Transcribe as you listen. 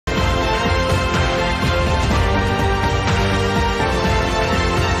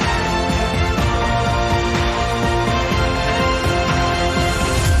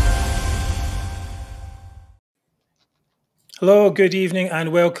Hello, good evening,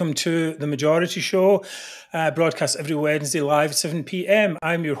 and welcome to The Majority Show, broadcast every Wednesday live at 7 p.m.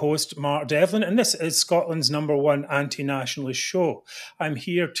 I'm your host, Mark Devlin, and this is Scotland's #1 anti-nationalist show. I'm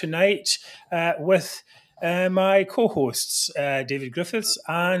here tonight with my co-hosts, David Griffiths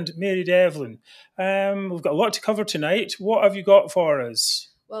and Mary Devlin. We've got a lot to cover tonight. What have you got for us?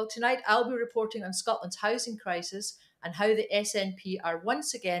 Well, tonight I'll be reporting on Scotland's housing crisis and how the SNP are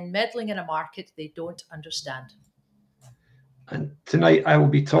once again meddling in a market they don't understand. And tonight I will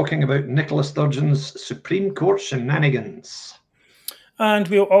be talking about Nicola Sturgeon's Supreme Court shenanigans. And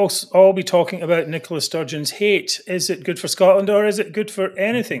we'll also all be talking about Nicola Sturgeon's hate. Is it good for Scotland or is it good for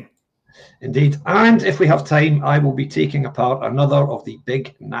anything? Indeed. And if we have time, I will be taking apart another of the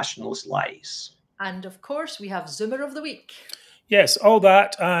big nationalist lies. And of course, we have Zoomer of the Week. Yes, all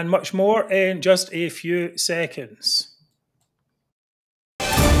that and much more in just a few seconds.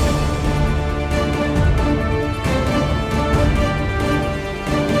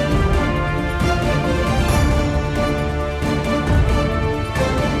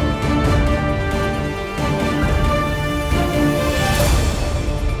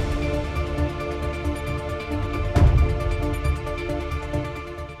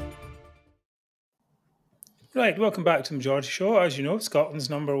 Right, welcome back to the Majority Show. As you know, Scotland's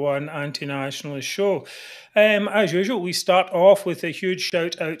 #1 anti-nationalist show. As usual, we start off with a huge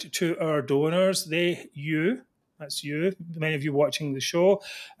shout out to our donors. That's you, many of you watching the show,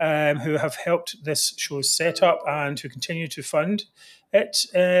 who have helped this show's set up and who continue to fund it.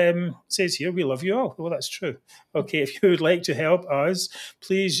 Says here, we love you all. Well, that's true. Okay, if you would like to help us,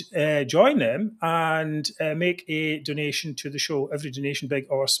 please join them and make a donation to the show. Every donation, big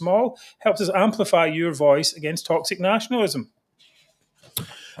or small, helps us amplify your voice against toxic nationalism.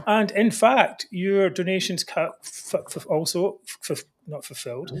 And in fact, your donations also not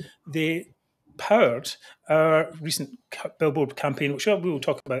fulfilled. They powered our recent billboard campaign, which we will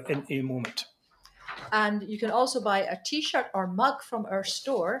talk about in a moment. And you can also buy a t-shirt or mug from our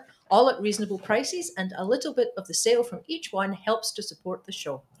store, all at reasonable prices, and a little bit of the sale from each one helps to support the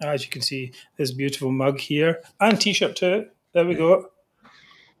show. As you can see, this beautiful mug here and t-shirt too. There we go.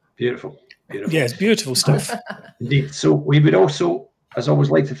 Beautiful. Beautiful. Yes, beautiful stuff. Indeed. So we would also, as always,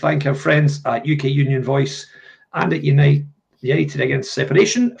 like to thank our friends at UK Union Voice and at United Against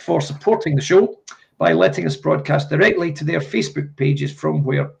Separation for supporting the show by letting us broadcast directly to their Facebook pages from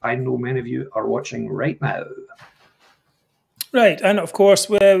where I know many of you are watching right now. Right, and of course,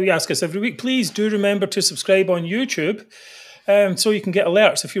 we ask us every week, please do remember to subscribe on YouTube so you can get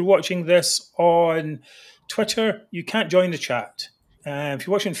alerts. If you're watching this on Twitter, you can't join the chat. If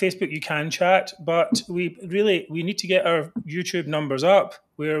you're watching Facebook, you can chat, but we need to get our YouTube numbers up.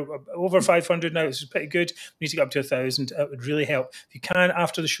 We're over 500 now, which is pretty good. We need to get up to 1,000. It would really help. If you can,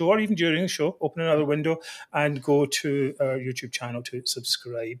 after the show or even during the show, open another window and go to our YouTube channel to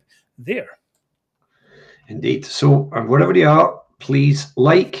subscribe there. Indeed. So wherever you are, please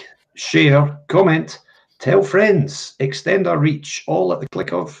like, share, comment, tell friends, extend our reach, all at the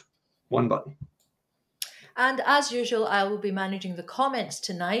click of one button. And as usual, I will be managing the comments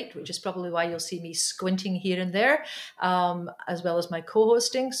tonight, which is probably why you'll see me squinting here and there, as well as my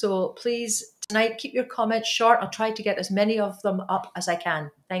co-hosting. So please, tonight, keep your comments short. I'll try to get as many of them up as I can.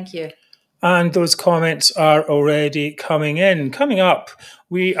 Thank you. And those comments are already coming in. Coming up,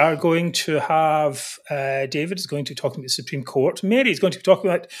 we are going to have David is going to be talking about the Supreme Court. Mary is going to be talking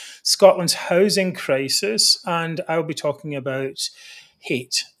about Scotland's housing crisis, and I'll be talking about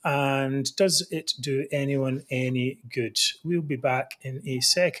hate and does it do anyone any good? We'll be back in a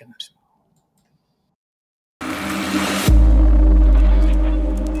second.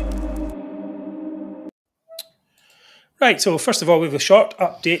 Right, so first of all, we have a short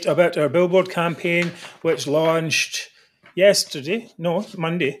update about our billboard campaign, which launched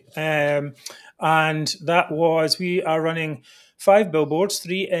Monday. And that was, we are running 5 billboards,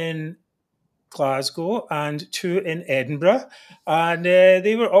 3 in Glasgow and 2 in Edinburgh, and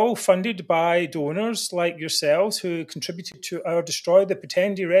they were all funded by donors like yourselves who contributed to our Destroy the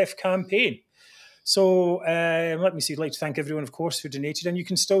Pretendy Ref campaign. So let me see, I'd like to thank everyone, of course, who donated, and you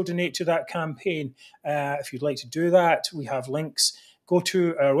can still donate to that campaign if you'd like to do that. We have links. Go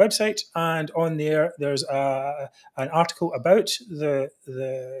to our website, and on there's an article about the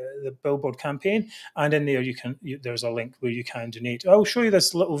billboard campaign, and in there there's a link where you can donate. I'll show you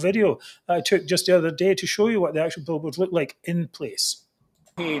this little video that I took just the other day to show you what the actual billboards look like in place.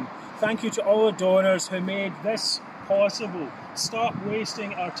 Thank you to all the donors who made this possible. Stop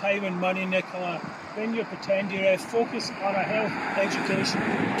wasting our time and money, Nicola. Win your pretendy ref. Focus on our health, education,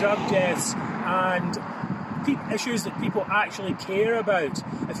 drug deaths, and issues that people actually care about.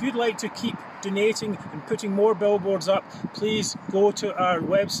 If you'd like to keep donating and putting more billboards up, please go to our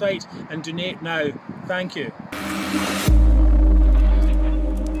website and donate now. Thank you.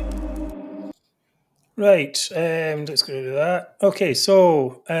 Right, let's go to that. Okay,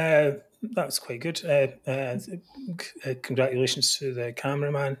 so that's quite good. Congratulations to the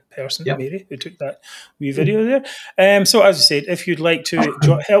cameraman person, Mary, who took that wee video there. So as I said, if you'd like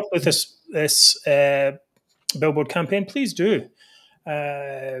to help with this billboard campaign, please do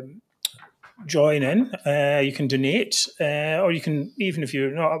join in. You can donate, or you can, even if you're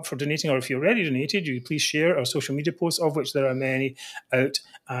not up for donating, or if you're already donated, you please share our social media posts, of which there are many out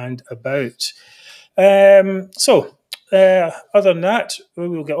and about. So other than that, we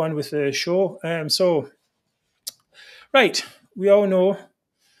will get on with the show. Right, we all know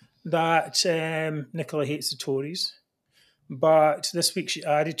that Nicola hates the Tories, but this week she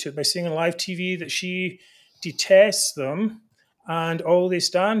added to it by saying on live TV that she detests them and all they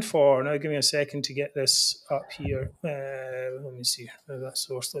stand for. Now, give me a second to get this up here. Let me see that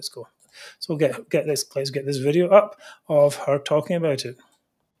source. Let's go. So we'll get this. Let's get this video up of her talking about it.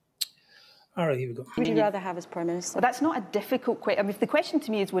 All right, here we go. Would you rather have as Prime Minister? Well, that's not a difficult question. I mean, if the question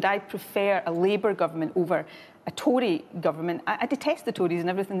to me is, would I prefer a Labour government over a Tory government? I detest the Tories and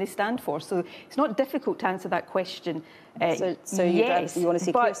everything they stand for, so it's not difficult to answer that question. So yes, you want to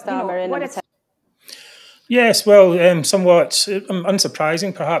see Keir Starmer in? Yes, well, somewhat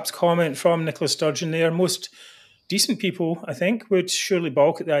unsurprising, perhaps, comment from Nicola Sturgeon there. Most decent people, I think, would surely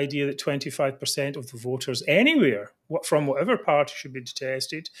balk at the idea that 25% of the voters anywhere, from whatever party, should be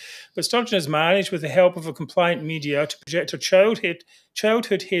detested. But Sturgeon has managed, with the help of a compliant media, to project her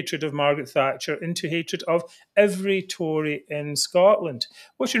childhood hatred of Margaret Thatcher into hatred of every Tory in Scotland.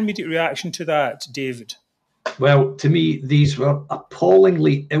 What's your immediate reaction to that, David? Well, to me, these were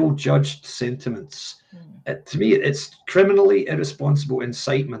appallingly ill-judged sentiments. To me, it's criminally irresponsible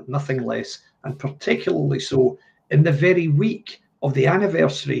incitement, nothing less, and particularly so in the very week of the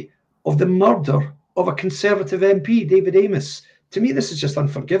anniversary of the murder of a Conservative MP, David Amess. To me, this is just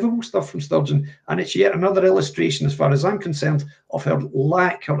unforgivable stuff from Sturgeon, and it's yet another illustration, as far as I'm concerned, of her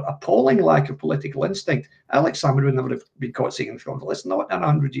appalling lack of political instinct. Alex Salmond would never have been caught saying from the list, not in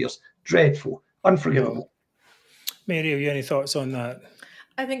 100 years. Dreadful, unforgivable. Mary, have you any thoughts on that?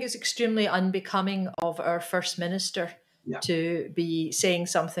 I think it's extremely unbecoming of our First Minister to be saying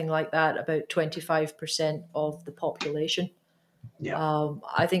something like that about 25% of the population.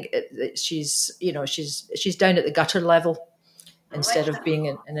 I think she's down at the gutter level instead of being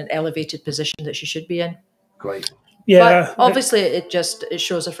in an elevated position that she should be in. Great. Yeah. But obviously, it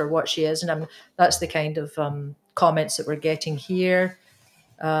shows her for what she is, and that's the kind of comments that we're getting here.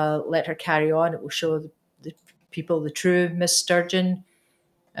 Let her carry on; it will show the people the true Miss Sturgeon.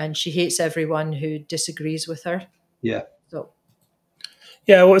 And she hates everyone who disagrees with her. Yeah. So.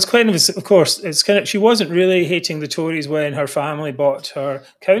 Yeah, well, it's kind of course, it's kind of, she wasn't really hating the Tories when her family bought her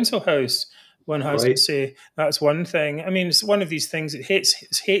council house. One has to say that's one thing. I mean, it's one of these things.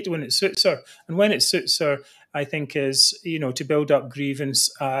 It's hate when it suits her, and when it suits her, I think is to build up grievance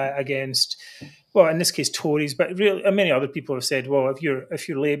against. Well, in this case, Tories, but really, many other people have said, well, if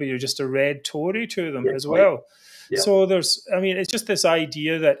you're Labour, you're just a red Tory to them as well. Yeah. So it's just this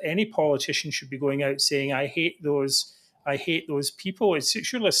idea that any politician should be going out saying, I hate those people. It's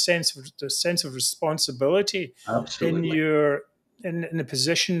surely a sense of responsibility. Absolutely. in the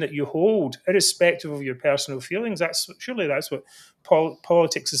position that you hold, irrespective of your personal feelings. That's what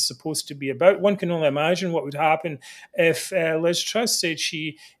politics is supposed to be about. One can only imagine what would happen if Liz Truss said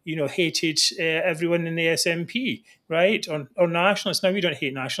she hated everyone in the SNP, right? Or nationalists. Now, we don't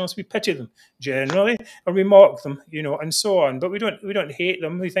hate nationalists, we pity them generally, or we mock them, and so on. But we don't hate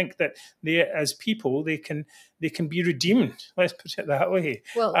them. We think that they, as people, they can be redeemed. Let's put it that way.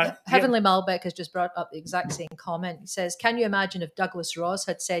 Well, Heavenly Malbec has just brought up the exact same comment. He says, can you imagine if Douglas Ross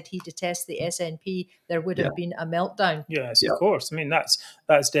had said he detests the SNP, there would have been a meltdown? Yes, of course. I mean,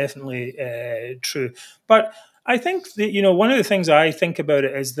 that's definitely true. But I think that, one of the things I think about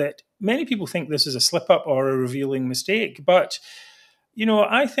it is that many people think this is a slip-up or a revealing mistake. But,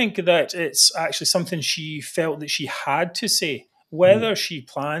 I think that it's actually something she felt that she had to say. Whether she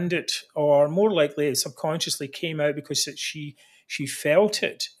planned it or more likely it subconsciously came out because she felt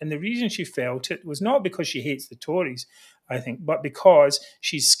it. And the reason she felt it was not because she hates the Tories, I think, but because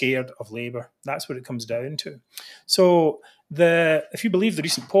she's scared of Labour. That's what it comes down to. So if you believe the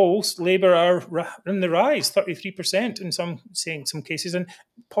recent polls, Labour are in the rise, 33% in some cases, and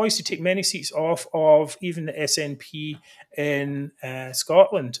poised to take many seats off of even the SNP in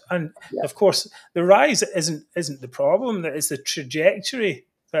Scotland. And of course, the rise isn't the problem. That is the trajectory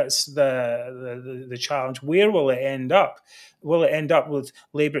That's the challenge. Where will it end up? Will it end up with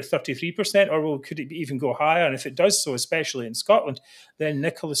Labour at 33%, or could it even go higher? And if it does so, especially in Scotland, then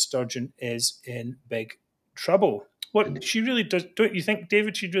Nicola Sturgeon is in big trouble. What she really does, don't you think,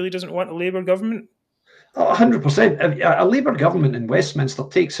 David? She really doesn't want a Labour government? 100%. A Labour government in Westminster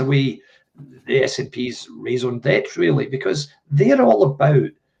takes away the SNP's raison d'etre, really, because they're all about,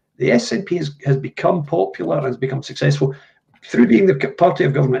 the SNP has become popular and has become successful through being the party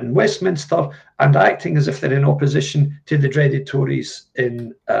of government in Westminster and acting as if they're in opposition to the dreaded Tories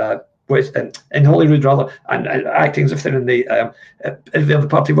in Holyrood, rather, and acting as if they're in the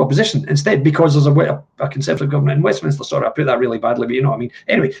party of opposition instead, because there's a Conservative government in Westminster. Sorry, I put that really badly, but you know what I mean.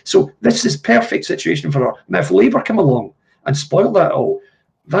 Anyway, so this is perfect situation for her. Now, if Labour come along and spoil that all,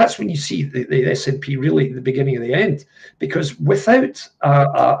 that's when you see the SNP really the beginning of the end, because without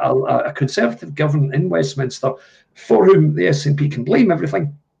a Conservative government in Westminster for whom the SNP can blame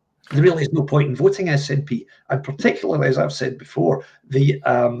everything, there really is no point in voting SNP. And particularly, as I've said before, the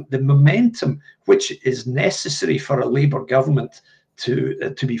momentum which is necessary for a Labour government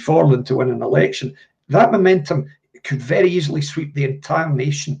to be formed and to win an election, that momentum could very easily sweep the entire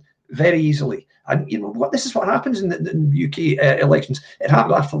nation, very easily. And you know what? This is what happens in the UK elections. It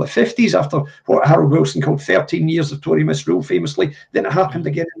happened after the 50s, after what Harold Wilson called 13 years of Tory misrule, famously. Then it happened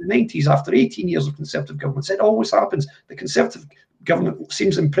again in the 90s, after 18 years of Conservative governments. It always happens. The Conservative government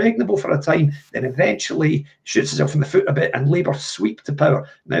seems impregnable for a time, then eventually shoots itself in the foot a bit, and Labour sweep to power.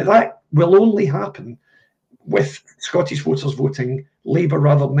 Now, that will only happen with Scottish voters voting Labour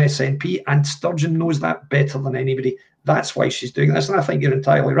rather than SNP, and Sturgeon knows that better than anybody. That's why she's doing this, and I think you're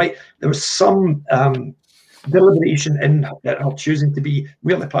entirely right. There was some deliberation in her choosing to be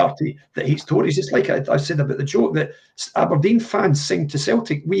with the party that hates Tories. It's like I said about the joke that Aberdeen fans sing to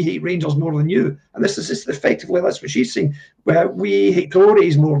Celtic, "We hate Rangers more than you," and this is just effectively that's what she's saying. Where we hate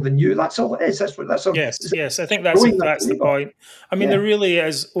Tories more than you. That's all it is. That's her. Yes. I think that's the point. I mean, there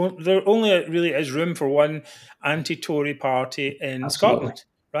only really is room for one anti-Tory party in Scotland.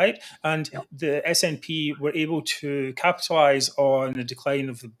 Right, and the SNP were able to capitalise on the decline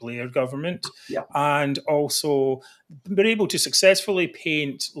of the Blair government, and also were able to successfully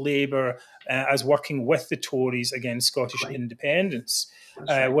paint Labour as working with the Tories against Scottish independence,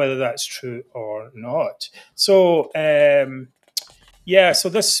 whether that's true or not. So, so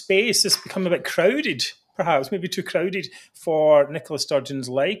this space has become a bit crowded, perhaps maybe too crowded for Nicola Sturgeon's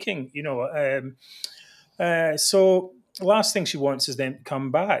liking. You know, so. The last thing she wants is them to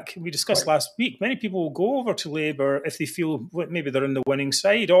come back. We discussed last week, many people will go over to Labour if they feel maybe they're on the winning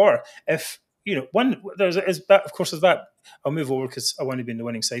side, or if, you know, I'll move over because I want to be in the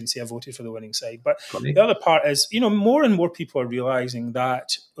winning side and say I voted for the winning side. But the other part is, you know, more and more people are realising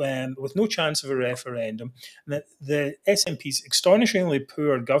that with no chance of a referendum, that the SNP's astonishingly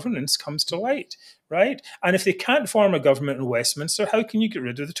poor governance comes to light. Right? And if they can't form a government in Westminster, how can you get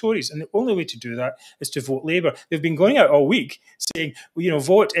rid of the Tories? And the only way to do that is to vote Labour. They've been going out all week saying, well, you know,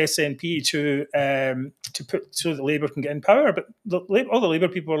 vote SNP to put so that Labour can get in power. But all the Labour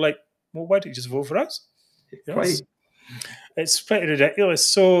people are like, well, why don't you just vote for us? Yes. It's pretty ridiculous.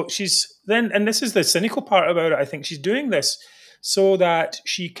 So she's then, and this is the cynical part about it, I think she's doing this so that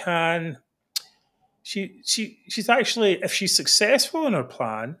she can, she's actually, if she's successful in her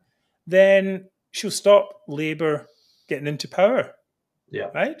plan, then she'll stop Labour getting into power. Yeah.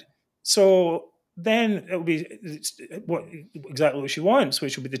 Right? So then it'll be exactly what she wants,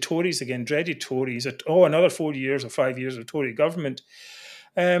 which will be the Tories again, dreaded Tories. Another 4 years or 5 years of Tory government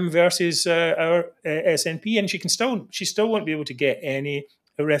versus our SNP. And she still won't be able to get any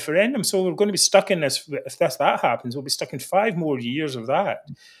referendum. So we're going to be stuck in this, if that happens, we'll be stuck in 5 more years of that,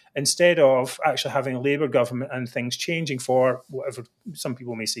 instead of actually having a Labour government and things changing for whatever some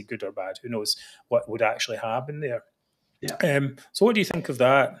people may say, good or bad. Who knows what would actually happen there. Yeah. So what do you think of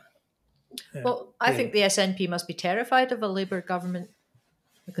that? Well, I think the SNP must be terrified of a Labour government,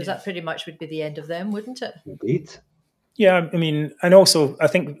 because that pretty much would be the end of them, wouldn't it? Indeed. Yeah, I mean, and also I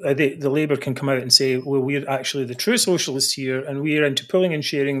think the Labour can come out and say, well, we're actually the true socialists here, and we're into pooling and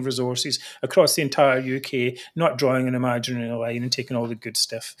sharing of resources across the entire UK, not drawing an imaginary line and taking all the good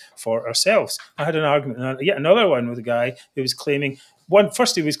stuff for ourselves. I had an argument, yet another one with a guy who was claiming,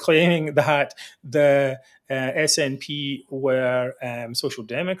 first he was claiming that the SNP were social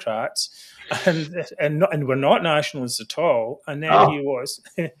democrats and were not nationalists at all. And then he was,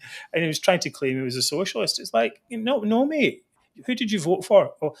 and he was trying to claim he was a socialist. It's like, no, mate. Who did you vote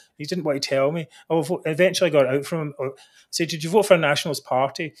for? Oh, he didn't want to tell me. Eventually I got it out from him. I said, did you vote for a nationalist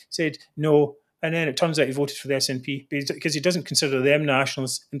party? He said, no. And then it turns out he voted for the SNP because he doesn't consider them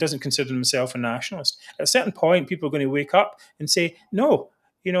nationalists and doesn't consider himself a nationalist. At a certain point, people are going to wake up and say, no,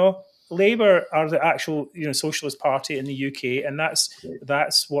 Labour are the actual, socialist party in the UK, and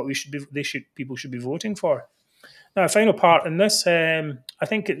that's what people should be voting for. Now, a final part in this, I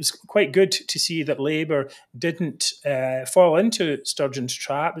think it was quite good to see that Labour didn't fall into Sturgeon's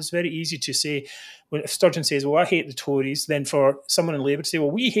trap. It's very easy to say, if Sturgeon says, well, I hate the Tories, then for someone in Labour to say,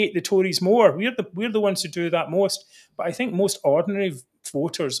 well, we hate the Tories more. We're the ones who do that most. But I think most ordinary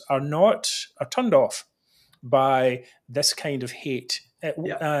voters are turned off by this kind of hate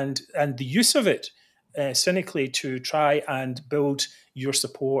and the use of it cynically to try and build your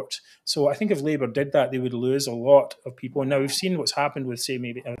support. So I think if Labour did that, they would lose a lot of people. And now we've seen what's happened with, say,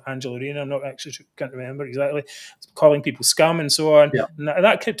 maybe Angela Rayner, can't remember exactly, calling people scum and so on. Yeah. And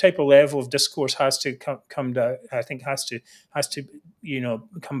that type of level of discourse has to come down. I think has to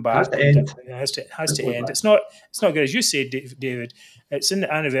come back. It has to end. It's not good, as you say, David. It's in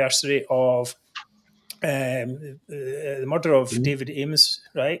the anniversary of the murder of David Ames,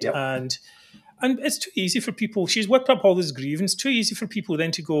 right? Yep. And it's too easy for people. She's whipped up all this grievance. Too easy for people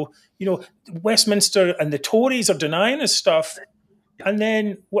then to go, Westminster and the Tories are denying us stuff, and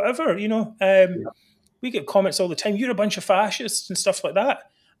then whatever, we get comments all the time. You're a bunch of fascists and stuff like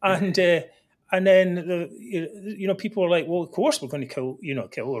that, and then people are like, well, of course we're going to kill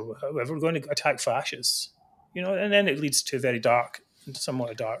or whatever. We're going to attack fascists, and then it leads to a very dark,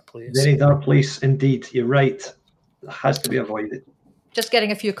 somewhat a dark place. Very dark place indeed. You're right. It has to be avoided. Just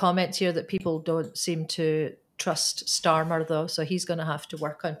getting a few comments here that people don't seem to trust Starmer, though. So he's going to have to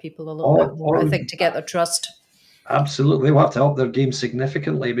work on people a little bit more, I think, to get their trust. Absolutely. We'll have to up their game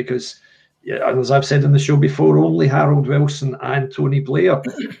significantly because, as I've said in the show before, only Harold Wilson and Tony Blair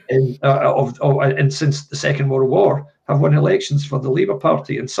and since the Second World War have won elections for the Labour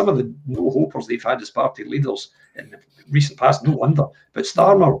Party. And some of the no-hopers they've had as party leaders in the recent past, no wonder. But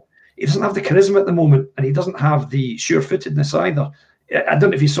Starmer, he doesn't have the charisma at the moment, and he doesn't have the sure-footedness either. I don't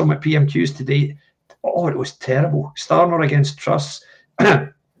know if you saw my PMQs today. Oh, it was terrible. Starmer against Truss.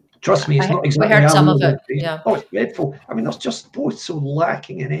 Trust me, it's not exactly. We heard some of it. Yeah. Oh, it's dreadful. I mean, there's just both so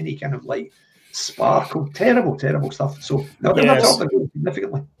lacking in any kind of sparkle. Terrible, terrible stuff. So no, they're not talking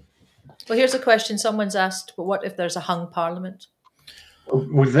significantly. Well, here's a question someone's asked: but what if there's a hung parliament?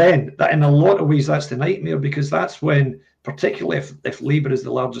 Well, then that in a lot of ways that's the nightmare, because that's when, particularly if Labour is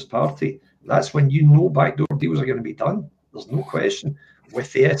the largest party, that's when backdoor deals are going to be done. There's no question.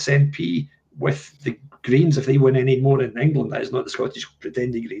 With the SNP, with the Greens, if they win any more in England, that is not the Scottish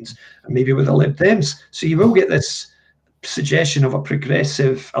pretending Greens, and maybe with the Lib Dems. So you will get this suggestion of a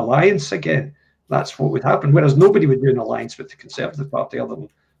progressive alliance again. That's what would happen. Whereas nobody would do an alliance with the Conservative Party other than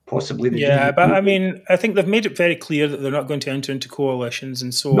possibly the but I mean, I think they've made it very clear that they're not going to enter into coalitions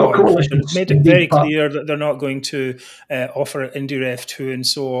and so on. Coalitions, they've made it very clear that they're not going to offer IndyRef 2 and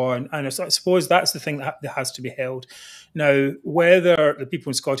so on. And I suppose that's the thing that has to be held. Now, whether the people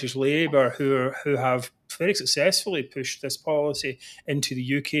in Scottish Labour who have very successfully pushed this policy into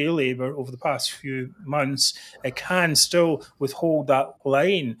the UK Labour over the past few months can still withhold that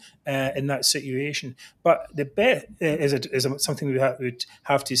line in that situation. But the bet is something we would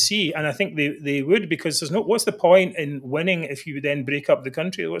have to see. And I think they would, because what's the point in winning if you then break up the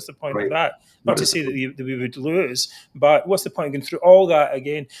country? What's the point of that? Not to say that we would lose, but what's the point of going through all that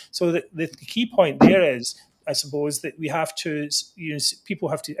again? So the key point there is, I suppose, that we have to, people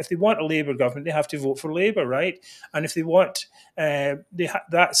have to, if they want a Labour government, they have to vote for Labour, right? And if they want,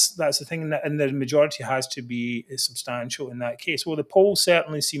 that's the thing, and the majority has to be substantial in that case. Well, the polls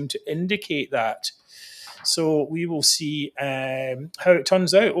certainly seem to indicate that. So we will see how it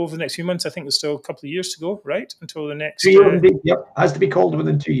turns out over the next few months. I think there's still a couple of years to go, right? Until the next... 2 years, indeed. Yep, has to be called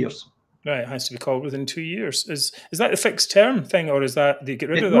within 2 years. Right, it has to be called within 2 years. Is that the fixed term thing, or is that they get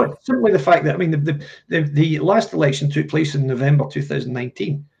rid of that? Simply the fact that, I mean, the last election took place in November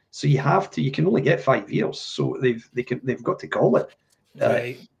 2019, so you can only get 5 years. So they've got to call it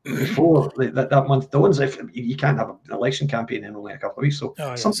before that month dawns. If you can't have an election campaign in only a couple of weeks, so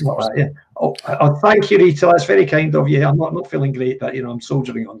something like that. Yeah. Oh, thank you, Rita. That's very kind of you. I'm not feeling great, but I'm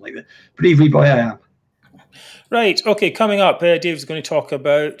soldiering on like the brave wee boy I am. Right, okay, coming up, Dave's going to talk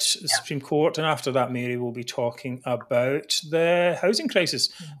about the Supreme Court, and after that, Mary will be talking about the housing crisis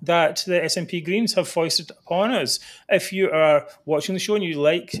that the SNP Greens have foisted upon us. If you are watching the show and you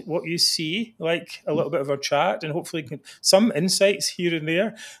like what you see, like a little bit of our chat, and hopefully some insights here and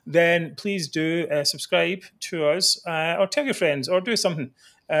there, then please do subscribe to us, or tell your friends, or do something,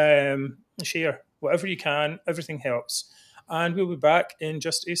 share, whatever you can, everything helps. And we'll be back in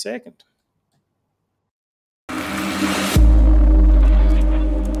just a second.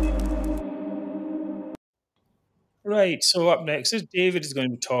 Right, so up next is David is going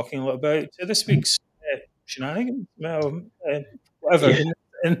to be talking a little about this week's shenanigans, whatever,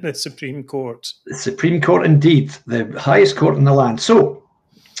 in the Supreme Court. The Supreme Court, indeed, the highest court in the land. So,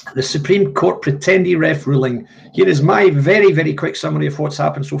 the Supreme Court pretendee ref ruling. Here is my very, very quick summary of what's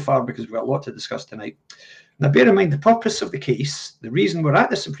happened so far, because we've got a lot to discuss tonight. Now, bear in mind, the purpose of the case, the reason we're at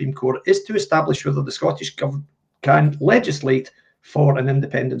the Supreme Court, is to establish whether the Scottish Government can legislate for an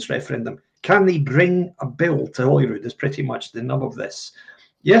independence referendum. Can they bring a bill to Holyrood is pretty much the nub of this.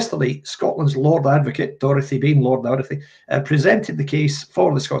 Yesterday, Scotland's Lord Advocate, Dorothy, Bain, Lord Dorothy, presented the case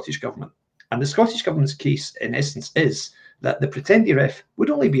for the Scottish Government. And the Scottish Government's case, in essence, is that the pretendee ref would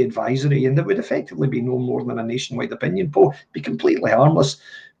only be advisory, and there would effectively be no more than a nationwide opinion poll, be completely harmless,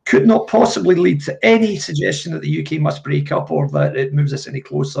 could not possibly lead to any suggestion that the UK must break up or that it moves us any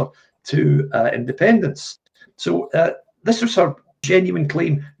closer to independence. So this was her genuine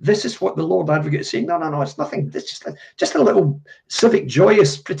claim. This is what the Lord Advocate is saying. No, it's nothing. It's just a little civic,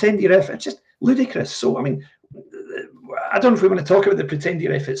 joyous pretendee ref. It's just ludicrous. So, I mean, I don't know if we want to talk about the pretendee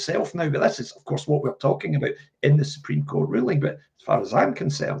ref itself now, but this is, of course, what we're talking about in the Supreme Court ruling. But as far as I'm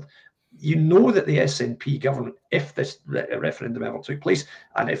concerned, you know that the SNP government, if this referendum ever took place,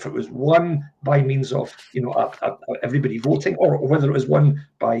 and if it was won by means of, you know, everybody voting, or whether it was won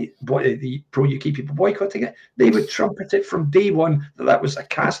by the pro-UK people boycotting it, they would trumpet it from day one that was a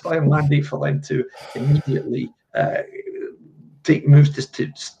cast iron mandate for them to immediately take moves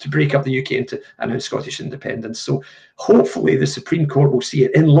to break up the UK and to announce Scottish independence. So hopefully the Supreme Court will see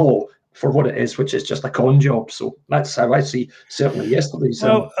it in law for what it is, which is just a con job. So that's how I see certainly yesterday's.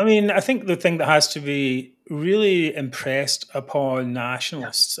 Well, I mean, I think the thing that has to be really impressed upon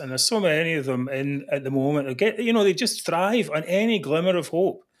nationalists, and there's so many of them at the moment, they just thrive on any glimmer of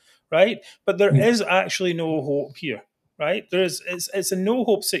hope, right? But there is actually no hope here, right? It's a no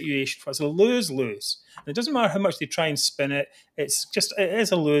hope situation for us. It's a lose-lose. And it doesn't matter how much they try and spin it. It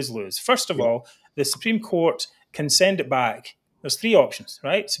is a lose-lose. First of all, the Supreme Court can send it back. There's three options,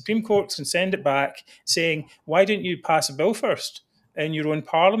 right? Supreme Court can send it back saying, why didn't you pass a bill first in your own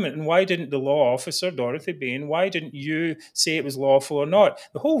parliament? And why didn't the law officer, Dorothy Bain, why didn't you say it was lawful or not?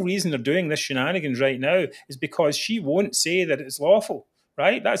 The whole reason they're doing this shenanigans right now is because she won't say that it's lawful,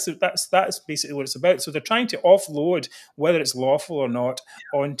 right? That's basically what it's about. So they're trying to offload whether it's lawful or not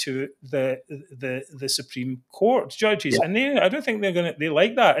onto the Supreme Court judges. And I don't think they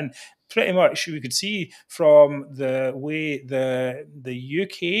like that. And pretty much we could see from the way the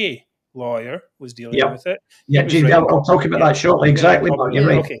UK lawyer was dealing with it. Yeah, I'll talk about that shortly. Exactly. You're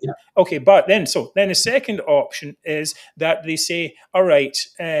right. Okay. Okay, but then the second option is that they say, all right,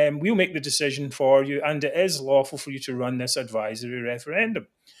 we'll make the decision for you, and it is lawful for you to run this advisory referendum.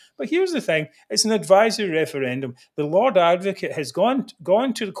 But here's the thing, it's an advisory referendum. The Lord Advocate has gone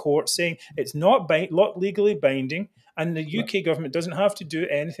to the court saying it's not legally binding, and the UK government doesn't have to do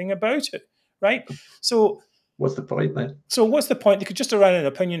anything about it, right? So what's the point then? So what's the point? They could just run an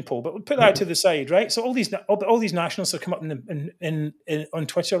opinion poll, but we'll put that to the side, right? So all these nationalists have come up on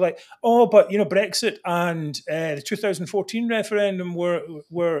Twitter like, oh, but Brexit and the 2014 referendum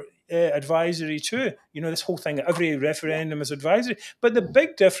were advisory too. This whole thing, every referendum is advisory. But the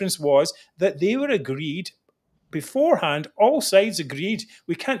big difference was that they were agreed beforehand. All sides agreed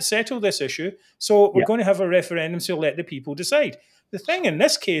we can't settle this issue, so we're going to have a referendum, so let the people decide. The thing in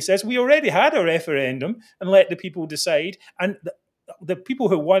this case is we already had a referendum and let the people decide, and the people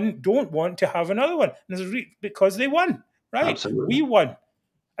who won don't want to have another one because they won, right? Absolutely. We won.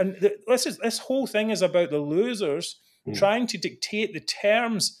 And this whole thing is about the losers trying to dictate the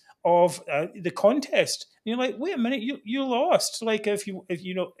terms of the contest. And you're like, wait a minute, you lost. Like if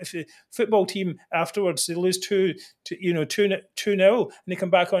the football team afterwards they lose 2-0 and they come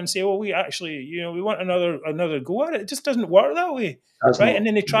back on and say, oh, we actually we want another go at it. It just doesn't work that way. That's right. And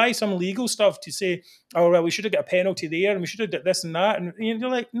then they try some legal stuff to say, oh well, we should have got a penalty there and we should have done this and that. And you're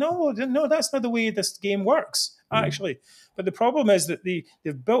like, no, that's not the way this game works, actually. But the problem is that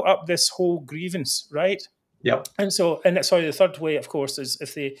they've built up this whole grievance, right? Yep. And so, the third way, of course, is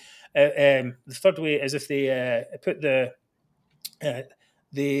if they put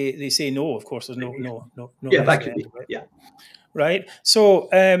they say no. Of course, there's no. Yeah, that could be. Yeah. Right. So,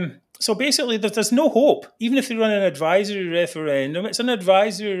 so basically, there's no hope. Even if they run an advisory referendum, it's an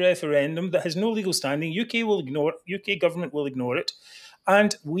advisory referendum that has no legal standing. UK government will ignore it,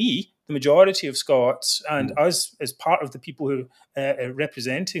 and we, the majority of Scots, and us as part of the people who are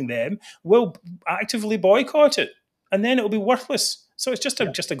representing them, will actively boycott it, and then it will be worthless. So it's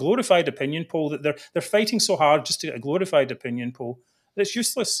just a glorified opinion poll that they're fighting so hard just to get a glorified opinion poll that's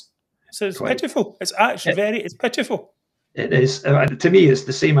useless. So it's pitiful. It's actually it's pitiful. It is. To me, it's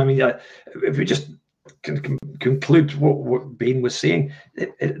the same. I mean, if we just conclude what Bain was saying,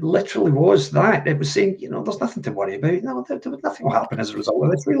 it literally was that. It was saying, there's nothing to worry about. No, nothing will happen as a result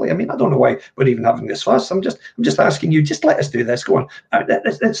of this, really. I mean, I don't know why we're even having this fuss. I'm just asking you, just let us do this. Go on.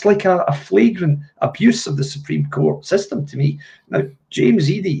 It's like a flagrant abuse of the Supreme Court system to me. Now, James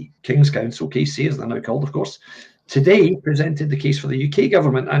Eadie, King's Counsel, KC as they're now called, of course, today presented the case for the UK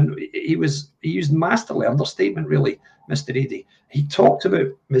government, and he used masterly understatement, really, Mr. Eadie. He talked about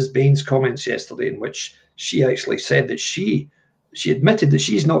Ms. Bain's comments yesterday, in which she actually said that she admitted that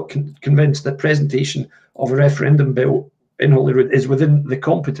she's not convinced that presentation of a referendum bill in Holyrood is within the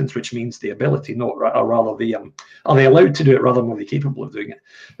competence, which means the ability, not or rather the are they allowed to do it rather than are they capable of doing it.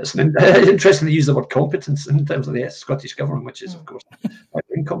 It's interesting to use the word competence in terms of the Scottish government, which is of course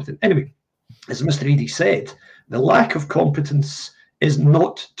incompetent. Anyway, as Mr. Eadie said, the lack of competence is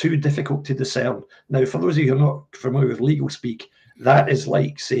not too difficult to discern. Now, for those of you who are not familiar with legal speak, that is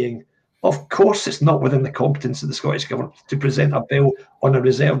like saying, of course it's not within the competence of the Scottish Government to present a bill on a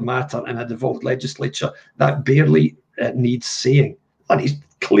reserved matter in a devolved legislature. That barely needs saying. And he's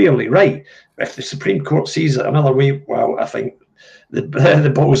clearly right. If the Supreme Court sees it another way, well, I think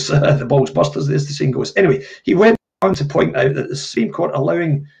the balls burst, as the saying goes. Anyway, he went on to point out that the Supreme Court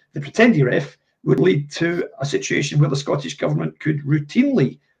allowing the pretendy ref would lead to a situation where the Scottish Government could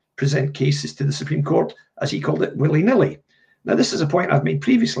routinely present cases to the Supreme Court, as he called it, willy-nilly. Now, this is a point I've made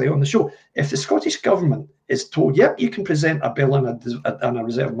previously on the show. If the Scottish Government is told, yep, you can present a bill on a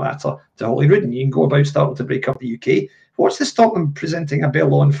reserved matter to Holyrood and you can go about starting to break up the UK, what's to stop them presenting a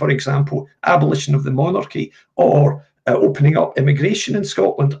bill on, for example, abolition of the monarchy, or opening up immigration in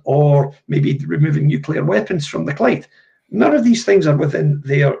Scotland, or maybe removing nuclear weapons from the Clyde? None of these things are within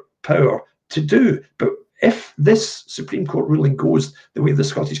their power to do. But if this Supreme Court ruling goes the way of the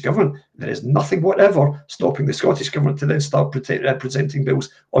Scottish Government, there is nothing whatever stopping the Scottish Government to then start presenting bills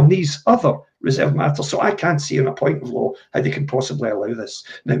on these other reserved matters. So I can't see on a point of law how they can possibly allow this.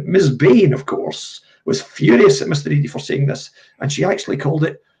 Now, Ms. Bain, of course, was furious at Mr. Eadie for saying this, and she actually called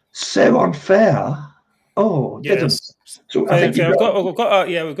it so unfair. Oh, yes. Didn't. So I think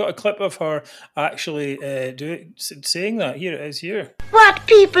we've got a clip of her actually saying that. Here it is. Here. What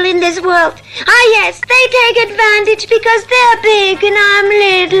people in this world? Ah, yes, they take advantage because they're big and I'm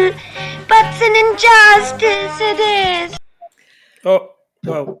little. But it's an injustice, it is. Oh,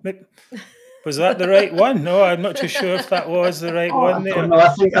 well, was that the right one? No, I'm not too sure if that was the right one there. No, I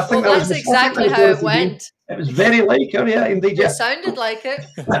think that that's was exactly how it went. It was very like her, yeah, indeed. Yeah. It sounded like it.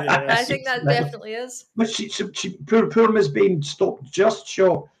 I think that definitely is. But she poor Miss Bain stopped just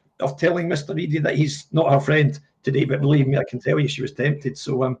short of telling Mr. Eadie that he's not her friend today. But believe me, I can tell you she was tempted.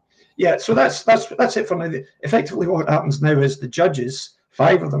 So yeah. So that's it for now. Effectively, what happens now is the judges,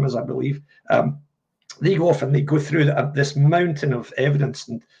 5 of them, as I believe, they go off and they go through this mountain of evidence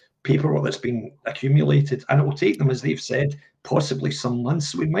and paperwork that's been accumulated, and it will take them, as they've said, possibly some months.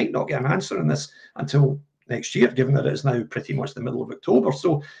 So we might not get an answer on this until next year, given that it's now pretty much the middle of October.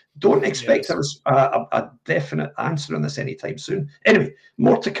 So don't expect a definite answer on this anytime soon. Anyway,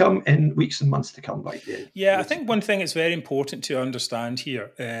 more to come in weeks and months to come. Yeah, I think one thing that's very important to understand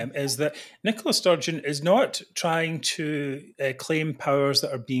here is that Nicola Sturgeon is not trying to claim powers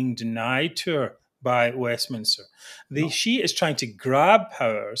that are being denied to her by Westminster. She is trying to grab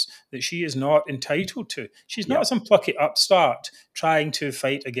powers that she is not entitled to. She's not some plucky upstart trying to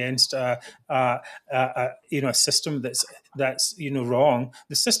fight against a system that's wrong.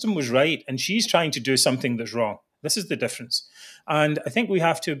 The system was right, and she's trying to do something that's wrong. This is the difference. And I think we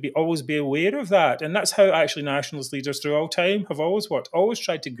have to always be aware of that. And that's how actually nationalist leaders through all time have always worked, always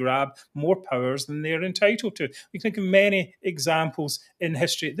tried to grab more powers than they're entitled to. We can think of many examples in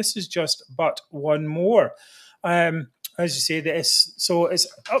history. This is just but one more. As you say, so it's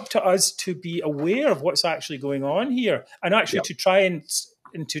up to us to be aware of what's actually going on here, and actually to try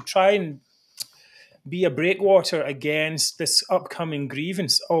and be a breakwater against this upcoming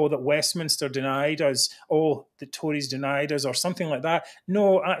grievance. Oh, that Westminster denied us. Oh, the Tories denied us, or something like that.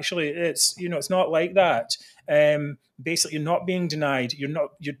 No, actually, it's not like that. Basically, you're not being denied.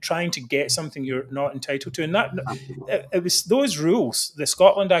 You're trying to get something you're not entitled to, and that it was those rules, the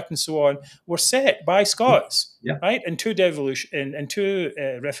Scotland Act and so on, were set by Scots, right? In two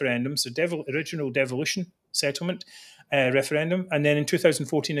referendums, the original devolution settlement referendum, and then in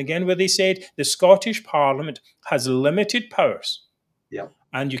 2014 again, where they said the Scottish Parliament has limited powers. Yeah.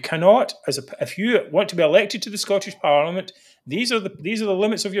 And you cannot, if you want to be elected to the Scottish Parliament, these are the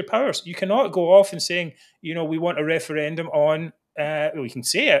limits of your powers. You cannot go off and saying, we want a referendum on. Well, you can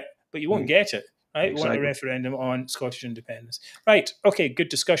say it, but you won't get it. Right, we want a referendum on Scottish independence. Right, okay, good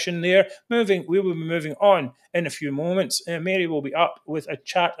discussion there. We will be moving on in a few moments. Mary will be up with a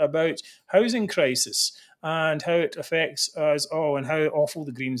chat about housing crisis and how it affects us all and how awful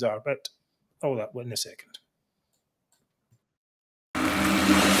the Greens are. But all that in a second.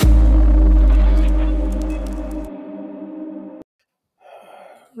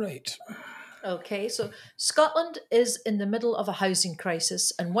 Right. Okay, so Scotland is in the middle of a housing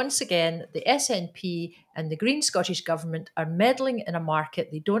crisis, and once again, the SNP and the Green Scottish Government are meddling in a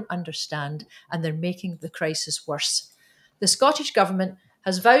market they don't understand, and they're making the crisis worse. The Scottish Government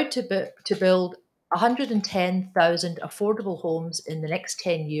has vowed to build 110,000 affordable homes in the next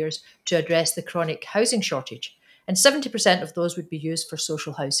 10 years to address the chronic housing shortage, and 70% of those would be used for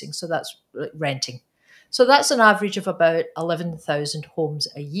social housing, so that's renting. So that's an average of about 11,000 homes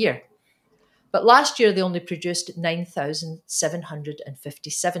a year. But last year, they only produced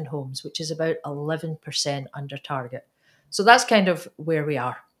 9,757 homes, which is about 11% under target. So that's kind of where we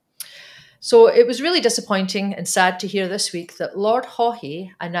are. So it was really disappointing and sad to hear this week that Lord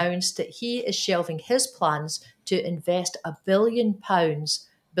Haughey announced that he is shelving his plans to invest £1 billion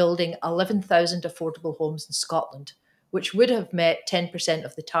building 11,000 affordable homes in Scotland, which would have met 10%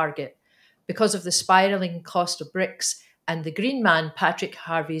 of the target because of the spiralling cost of bricks and the Green man, Patrick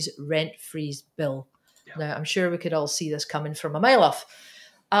Harvey's rent freeze bill. Yeah. Now, I'm sure we could all see this coming from a mile off.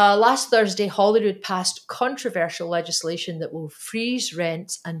 Last Thursday, Holyrood passed controversial legislation that will freeze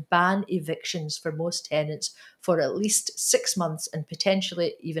rents and ban evictions for most tenants for at least 6 months and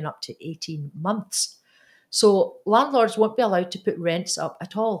potentially even up to 18 months. So landlords won't be allowed to put rents up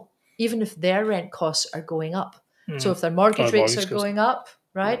at all, even if their rent costs are going up. So if their mortgage rates are going up,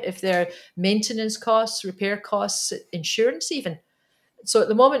 right? If their maintenance costs, repair costs, insurance even. So at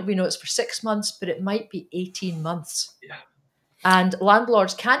the moment, we know it's for 6 months, but it might be 18 months. Yeah. And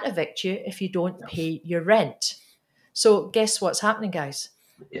landlords can't evict you if you don't pay your rent. So guess what's happening, guys?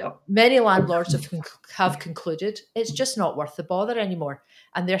 Yeah. Many landlords have concluded it's just not worth the bother anymore.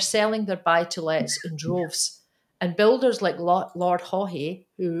 And they're selling their buy-to-lets in droves. And builders like Lord Haughey,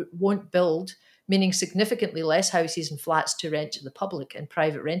 who won't build, meaning significantly less houses and flats to rent to the public and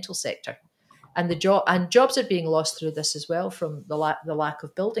private rental sector. And jobs are being lost through this as well from the lack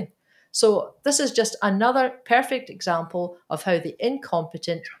of building. So this is just another perfect example of how the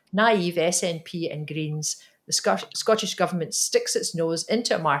incompetent, naive SNP and Greens, the Scottish Government sticks its nose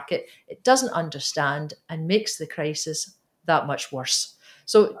into a market it doesn't understand and makes the crisis that much worse.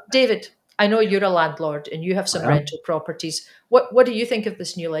 So, David, I know you're a landlord and you have some rental properties. What do you think of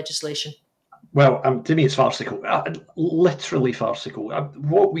this new legislation? Well, to me, it's farcical, literally farcical.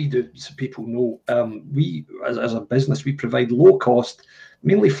 What we do, so people know, we, as a business, we provide low cost,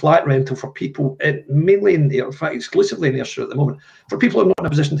 mainly flat rental for people, mainly in fact, exclusively in Ayrshire at the moment, for people who are not in a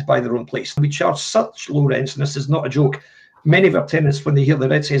position to buy their own place. We charge such low rents, and this is not a joke. Many of our tenants, when they hear the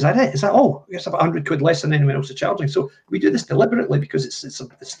rent, say, "Is that it? Is that all? It's about 100 quid less than anyone else is charging." So we do this deliberately because it's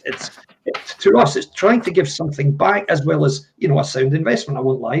to us, it's trying to give something back as well as, you know, a sound investment. I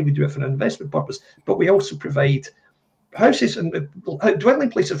won't lie, we do it for an investment purpose, but we also provide houses and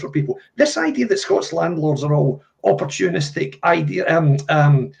dwelling places for people. This idea that Scots landlords are all opportunistic,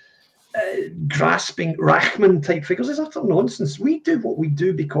 grasping Rachman type figures is utter nonsense. We do what we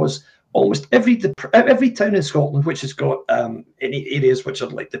do because almost every town in Scotland which has got any areas which are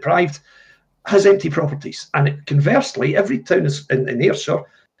like deprived has empty properties, and conversely, every town in Ayrshire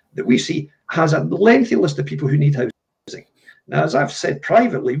that we see has a lengthy list of people who need housing. Now, as I've said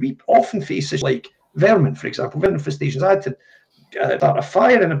privately, we often face issues like vermin, for example, vermin infestations. I had to start a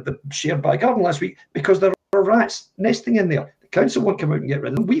fire in a shared by garden last week because there are rats nesting in there. The council won't come out and get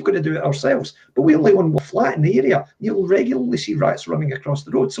rid of them. We've got to do it ourselves. But we only own one flat in the area. You'll regularly see rats running across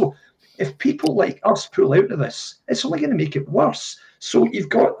the road. So if people like us pull out of this, it's only going to make it worse. So you've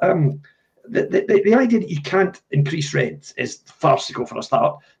got the idea that you can't increase rent is farcical for a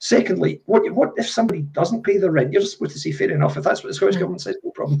start. Secondly, what if somebody doesn't pay their rent? You're just supposed to say, fair enough. If that's what the Scottish Government says, no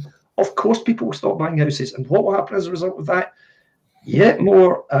problem. Of course, people will stop buying houses. And what will happen as a result of that? Yet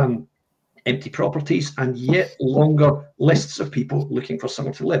more empty properties and yet longer lists of people looking for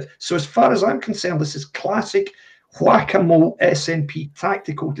somewhere to live. So as far as I'm concerned, this is classic whack-a-mole SNP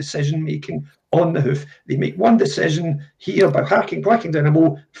tactical decision-making on the hoof. They make one decision here by whacking down a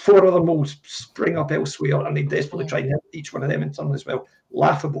mole, 4 other moles spring up elsewhere, and they desperately try and hit each one of them in turn as well.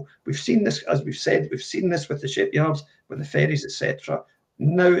 Laughable. We've seen this, as we've said, we've seen this with the shipyards, with the ferries, etc.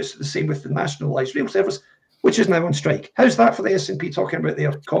 Now it's the same with the National LIE rail service, which is now on strike. How's that for the SNP talking about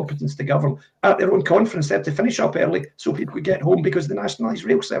their competence to govern? At their own conference, they had to finish up early so people could get home because the National LIE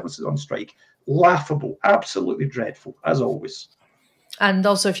rail service is on strike. Laughable, absolutely dreadful, as always. And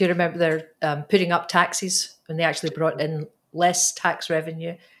also, if you remember, they're putting up taxes when they actually brought in less tax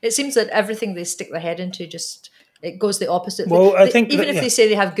revenue. It seems that everything they stick their head into it goes the opposite. Well, I think even that, if they say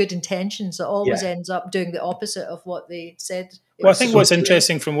they have good intentions, it always ends up doing the opposite of what they said. Well, I think what's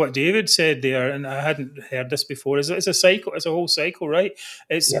interesting from what David said there, and I hadn't heard this before, is it's a cycle. It's a whole cycle, right?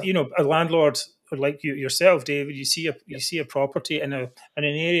 It's a landlord like yourself, David. You see a property in an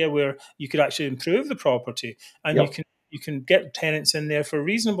area where you could actually improve the property, and you can get tenants in there for a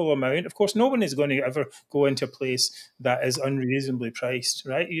reasonable amount. Of course, no one is going to ever go into a place that is unreasonably priced,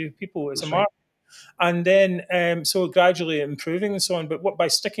 right? It's a market. And then, so gradually improving and so on. But by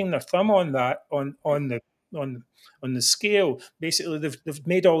sticking their thumb on that, on the scale, basically they've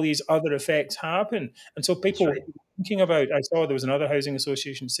made all these other effects happen. And so people thinking about, I saw there was another housing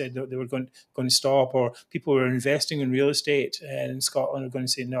association said that they were going to stop, or people who are investing in real estate in Scotland are going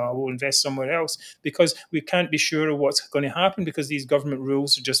to say, no, we'll invest somewhere else because we can't be sure of what's going to happen because these government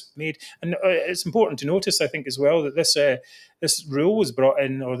rules are just made. And it's important to notice, I think, as well, that this rule was brought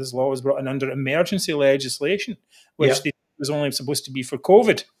in, or this law was brought in under emergency legislation, which was only supposed to be for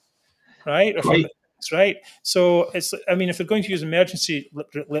COVID, right? Right. So if they're going to use emergency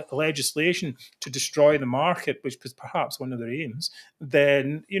legislation to destroy the market, which was perhaps one of their aims,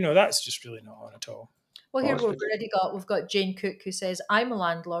 then that's just really not on at all. Well, here we've got Jane Cook, who says, I'm a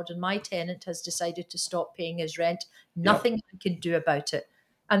landlord and my tenant has decided to stop paying his rent. Nothing I can do about it.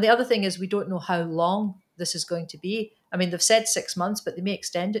 And the other thing is, we don't know how long this is going to be. I mean, they've said 6 months, but they may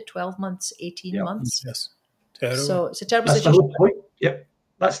extend it 12 months, 18 months. Yes. Terrible. So it's a terrible situation. That's the whole point. Yep.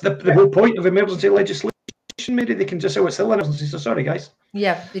 That's the whole point of emergency legislation, Mary. They can just say, it's still an emergency, so sorry, guys.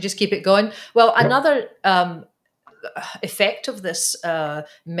 Yeah, they just keep it going. Well, another effect of this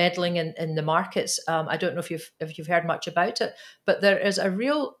meddling in the markets, I don't know if you've heard much about it, but there is a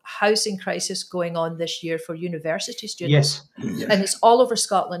real housing crisis going on this year for university students. Yes. And it's all over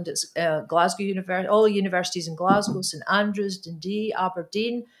Scotland. It's Glasgow University, all the universities in Glasgow, St Andrews, Dundee,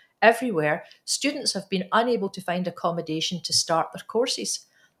 Aberdeen, everywhere. Students have been unable to find accommodation to start their courses.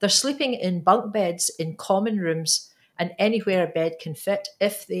 They're sleeping in bunk beds in common rooms and anywhere a bed can fit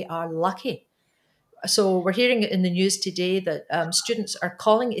if they are lucky. So we're hearing in the news today that students are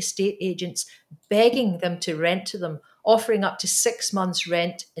calling estate agents, begging them to rent to them, offering up to 6 months'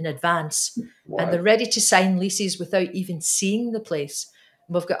 rent in advance. Wow. And they're ready to sign leases without even seeing the place.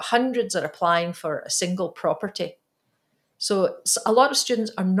 And we've got hundreds that are applying for a single property. So a lot of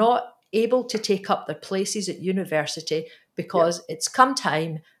students are not able to take up their places at university because it's come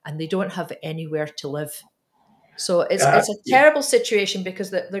time and they don't have anywhere to live. So it's a terrible situation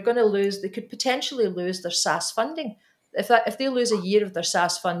because they're going to lose, they could potentially lose their SAS funding. If they lose a year of their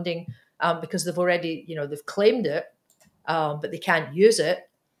SAS funding because they've already, they've claimed it, but they can't use it,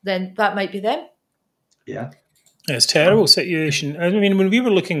 then that might be them. Yeah. It's a terrible situation. I mean, when we were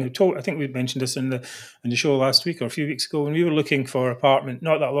looking, I think we mentioned this in the show last week or a few weeks ago, when we were looking for an apartment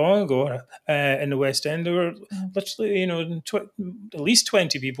not that long ago in the West End, there were literally, at least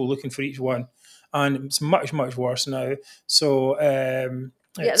 20 people looking for each one. And it's much, much worse now. So,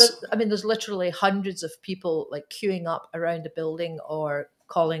 there's literally hundreds of people queuing up around a building or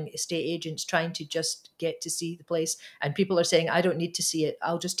calling estate agents trying to just get to see the place. And people are saying, I don't need to see it.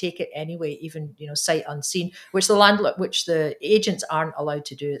 I'll just take it anyway, even, sight unseen, which the agents aren't allowed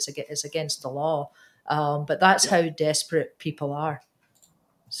to do. It's against the law. But that's how desperate people are.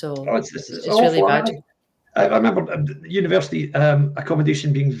 So it's really bad. I remember university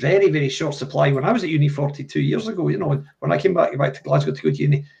accommodation being very, very short supply when I was at uni 42 years ago. When I came back to Glasgow to go to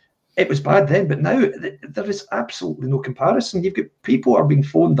uni, it was bad then. But now there is absolutely no comparison. You've got people are being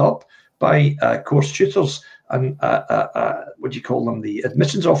phoned up by course tutors and what do you call them? The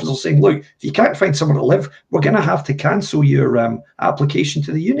admissions officers saying, look, if you can't find somewhere to live, we're going to have to cancel your application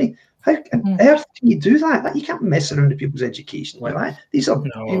to the uni. How on earth can you do that? You can't mess around with people's education like that. These are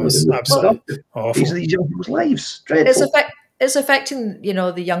absolutely awful. These are these young people's lives. Dreadful. It's affecting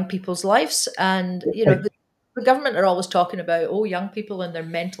the young people's lives, and the government are always talking about young people and their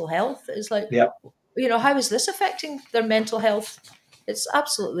mental health. It's like how is this affecting their mental health? It's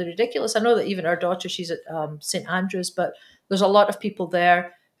absolutely ridiculous. I know that even our daughter, she's at St Andrews, but there's a lot of people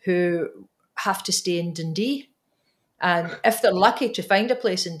there who have to stay in Dundee. And if they're lucky to find a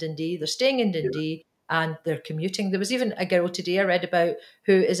place in Dundee, they're staying in Dundee and they're commuting. There was even a girl today I read about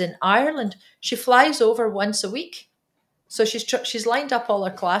who is in Ireland. She flies over once a week. So she's lined up all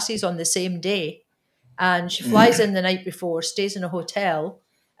her classes on the same day. And she flies in the night before, stays in a hotel,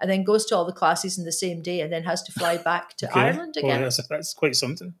 and then goes to all the classes in the same day and then has to fly back to Ireland again. Well, that's quite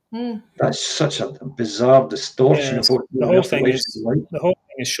something. That's such a bizarre distortion of what the whole thing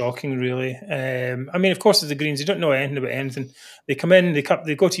is shocking, really. I mean, of course, as the Greens, they don't know anything about anything. They come in, they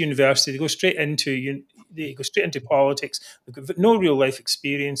go to university, they go straight into politics. They've got no real life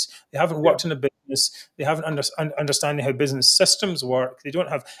experience. They haven't worked in a business. They haven't understanding how business systems work. They don't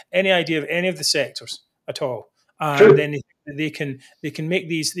have any idea of any of the sectors at all. And then they can make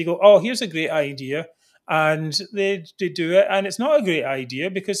these. They go, oh, here's a great idea. And they do it, and it's not a great idea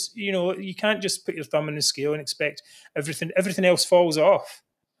because you can't just put your thumb in the scale and expect everything else falls off.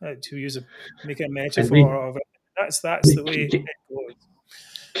 To make a metaphor of it, that's the way it goes.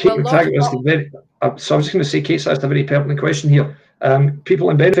 So I was just going to say, Kate's asked a very pertinent question here. People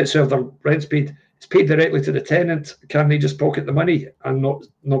in benefits who have their rents paid, it's paid directly to the tenant. Can they just pocket the money and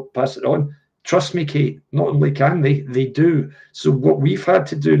not pass it on? Trust me, Kate. Not only can they do. So what we've had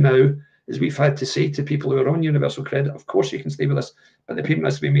to do now is we've had to say to people who are on universal credit, of course you can stay with us, but the payment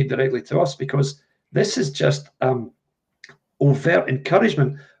has to be made directly to us, because this is just overt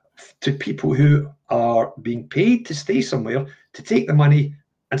encouragement to people who are being paid to stay somewhere to take the money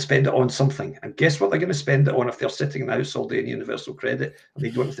and spend it on something. And guess what they're going to spend it on if they're sitting in the house all day in universal credit and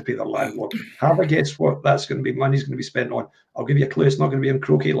they don't have to pay their landlord? Have a guess what that's going to be, money's going to be spent on. I'll give you a clue, it's not going to be on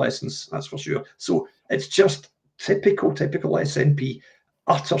croquet lessons, that's for sure. So it's just typical SNP.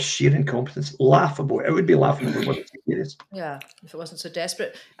 Utter sheer incompetence, laughable. It would be laughable if it wasn't serious. Yeah, if it wasn't so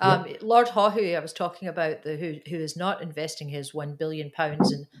desperate. Lord Hahu, I was talking about, who is not investing his £1 billion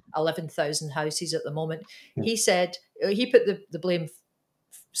in 11,000 houses at the moment. He said, he put the blame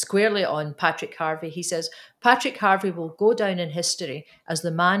squarely on Patrick Harvey. He says, Patrick Harvey will go down in history as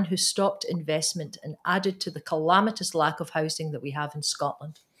the man who stopped investment and added to the calamitous lack of housing that we have in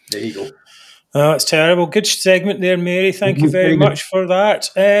Scotland. There you go. Oh, it's terrible. Good segment there, Mary. Thank you very much for that.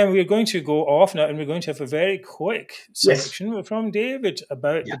 We're going to go off now, and we're going to have a very quick section from David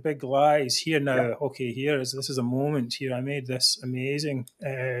about the big lies. Here now. Okay, this is a moment here. I made this amazing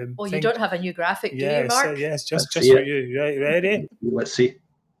thing. You don't have a new graphic, do you, Mark? Yes, just for you. Right, ready? Let's see.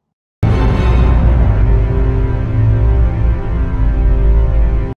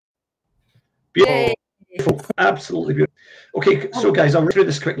 Beautiful. Absolutely beautiful. Okay, so guys, I'll read through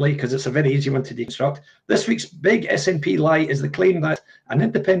this quickly because it's a very easy one to deconstruct. This week's big SNP lie is the claim that an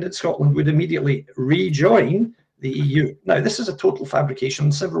independent Scotland would immediately rejoin the EU. Now, this is a total fabrication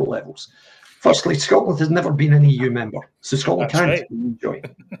on several levels. Firstly, Scotland has never been an EU member, so Scotland can't rejoin.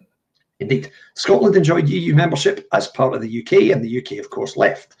 Indeed, Scotland enjoyed EU membership as part of the UK, and the UK, of course,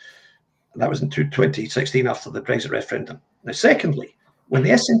 left. And that was in 2016 after the Brexit referendum. Now, secondly, when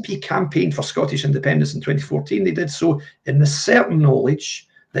the SNP campaigned for Scottish independence in 2014, they did so in the certain knowledge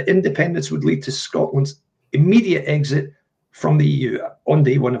that independence would lead to Scotland's immediate exit from the EU on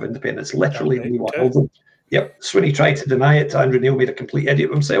day one of independence, literally day one. Although, Swinney tried to deny it, Andrew Neil made a complete idiot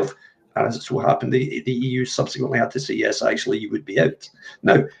of himself. As it so happened, the EU subsequently had to say, yes, actually, you would be out.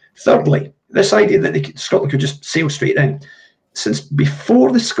 Now, thirdly, this idea that Scotland could just sail straight in. Since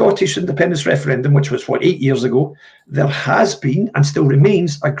before the Scottish independence referendum, which was, 8 years ago, there has been and still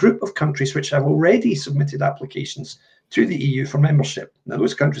remains a group of countries which have already submitted applications to the EU for membership. Now,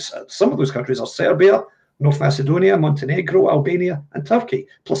 those countries, some of those countries are Serbia, North Macedonia, Montenegro, Albania, and Turkey.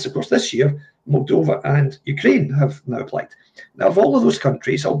 Plus, of course, this year, Moldova and Ukraine have now applied. Now, of all of those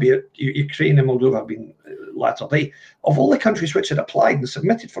countries, albeit Ukraine and Moldova have been latter day, of all the countries which had applied and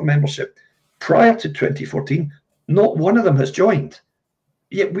submitted for membership prior to 2014, not one of them has joined.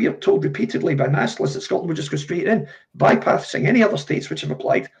 Yet we are told repeatedly by nationalists that Scotland would just go straight in, bypassing any other states which have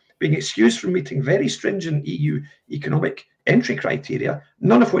applied, being excused from meeting very stringent EU economic entry criteria,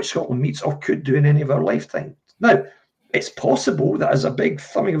 none of which Scotland meets or could do in any of our lifetime. Now, it's possible that as a big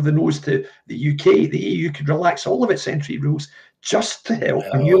thumbing of the nose to the UK, the EU could relax all of its entry rules just to help.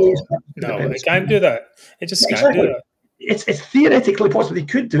 No, it can't do that. It just can't do that. It's theoretically possible they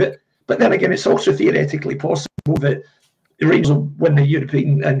could do it, but then again, it's also theoretically possible that the Rangers will win the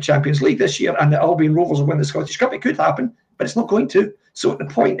European and Champions League this year and the Albion Rovers will win the Scottish Cup. It could happen, but it's not going to. So the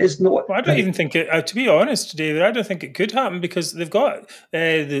point is not... Well, I don't even think it... to be honest, David, I don't think it could happen because they've got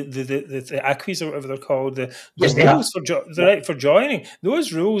the acquis or whatever they're called, the rules for joining.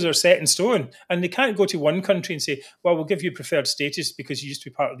 Those rules are set in stone and they can't go to one country and say, well, we'll give you preferred status because you used to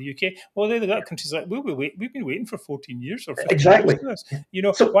be part of the UK. Well, that country's like, we've been waiting for 14 years or 15 years for this.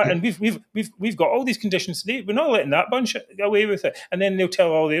 And we've got all these conditions today. We're not letting that bunch away with it. And then they'll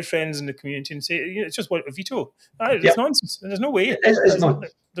tell all their friends in the community and say, it's just a veto. It's nonsense. There's no way.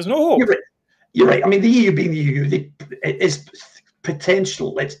 There's no hope. You're right. I mean, the EU being the EU, it is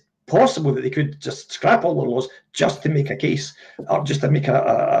potential. It's possible that they could just scrap all the laws just to make a case, or just to make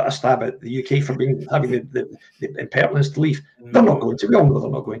a stab at the UK for having the impertinence to leave. They're not going to. We all know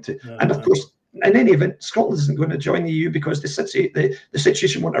they're not going to. And of course, in any event, Scotland isn't going to join the EU because the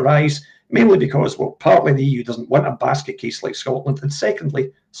situation won't arise, mainly because, well, partly the EU doesn't want a basket case like Scotland, and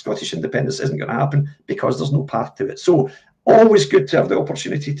secondly, Scottish independence isn't going to happen because there's no path to it. So always good to have the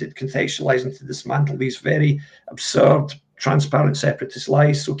opportunity to contextualise and to dismantle these very absurd, transparent separatist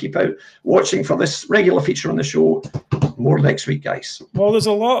lies. So keep out watching for this regular feature on the show. More next week, guys. Well, there's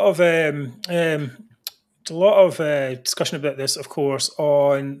a lot of discussion about this, of course,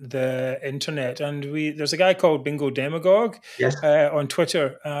 on the internet, and there's a guy called Demagogue on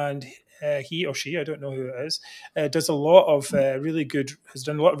Twitter, and he or she, I don't know who it is, does a lot of has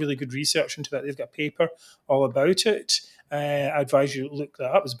done a lot of really good research into that. They've got a paper all about it. I advise you to look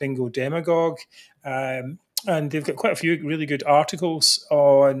that up. It's Demagogue, and they've got quite a few really good articles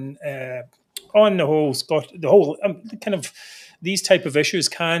on the whole kind of these type of issues.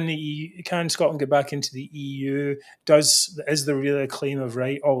 Can Scotland get back into the EU? Is there really a claim of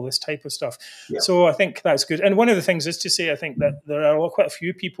right? All this type of stuff. Yeah. So I think that's good. And one of the things is to say, I think that there are quite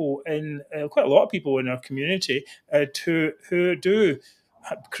a lot of people in our community who do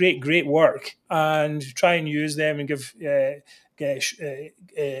create great work and try and use them and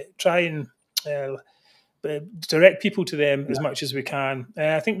direct people to them as much as we can.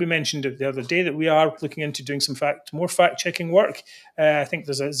 I think we mentioned it the other day that we are looking into doing some more fact-checking work. I think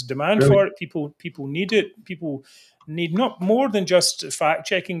there's a demand for it. People need it. People need not more than just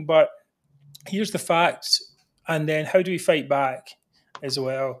fact-checking, but here's the facts, and then how do we fight back as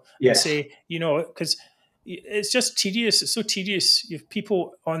well? Yes. And say, because it's just tedious. It's so tedious. You have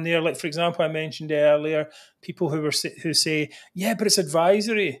people on there, like, for example, I mentioned earlier, people who say, yeah, but it's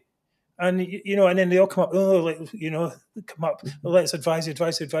advisory. And, and then they all come up, let's advise.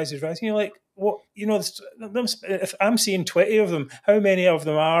 And you're like, what, if I'm seeing 20 of them, how many of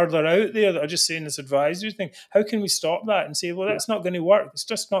them are there out there that are just saying this advisory thing? How can we stop that and say, well, that's not going to work. It's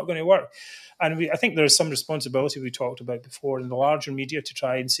just not going to work. And I think there's some responsibility we talked about before in the larger media to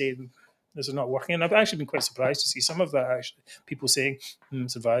try and say this is not working. And I've actually been quite surprised to see some of that, actually, people saying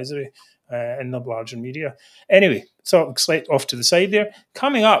it's advisory. In the larger media. Anyway, so slight off to the side there.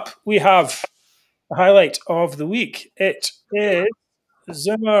 Coming up, we have a highlight of the week. It is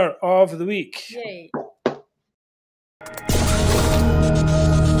Zoomer of the Week. Yay.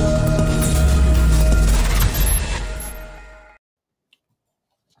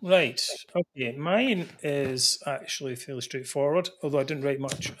 Right. Okay. Mine is actually fairly straightforward, although I didn't write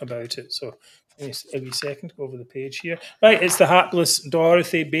much about it. So every second, go over the page here. Right. It's the hapless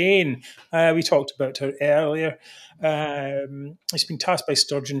Dorothy Bain. We talked about her earlier. She's been tasked by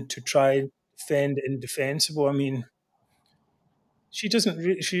Sturgeon to try and defend indefensible. I mean, she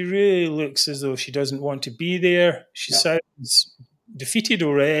doesn't. She really looks as though she doesn't want to be there. She sounds defeated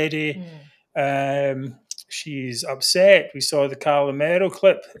already. She's upset. We saw the Calamero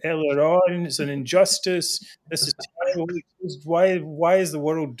clip earlier on. It's an injustice. This is terrible. Why is the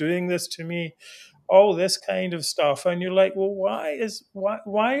world doing this to me? All this kind of stuff. And you're like, well, why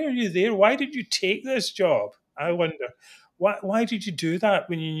are you there? Why did you take this job? I wonder. Why did you do that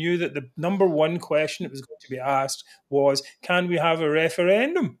when you knew that the number one question that was going to be asked was, can we have a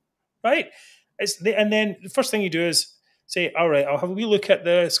referendum? Right? And then the first thing you do is say, all right, I'll have a wee look at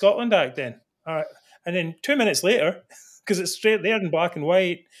the Scotland Act then. All right. And then 2 minutes later, because it's straight there in black and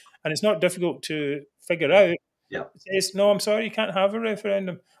white, and it's not difficult to figure out, it says, no, I'm sorry, you can't have a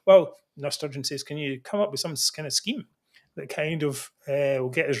referendum. Well, Sturgeon says, can you come up with some kind of scheme that kind of will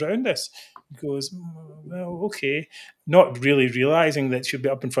get us around this? He goes, well, okay. Not really realising that she'll be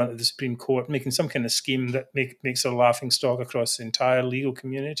up in front of the Supreme Court, making some kind of scheme that makes her laughing stock across the entire legal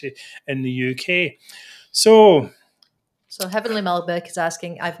community in the UK. So Heavenly Malbec is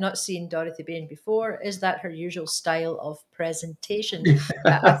asking, I've not seen Dorothy Bain before. Is that her usual style of presentation?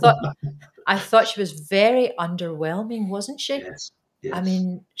 I thought she was very underwhelming, wasn't she? Yes. I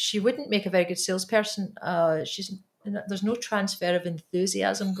mean, she wouldn't make a very good salesperson. There's no transfer of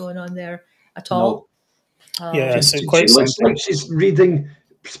enthusiasm going on there at all. No. She looks like she's reading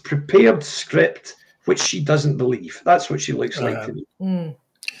prepared script, which she doesn't believe. That's what she looks like to me.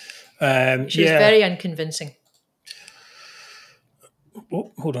 She's very unconvincing. Oh,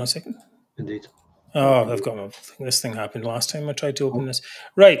 hold on a second. Indeed. Oh, I've got this thing happened last time I tried to open this.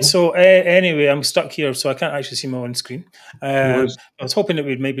 Right, so anyway, I'm stuck here, so I can't actually see my own screen. I was hoping that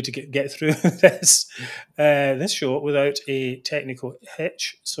we'd maybe to get through this show without a technical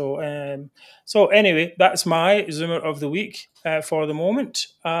hitch. So anyway, that's my Zoomer of the Week for the moment.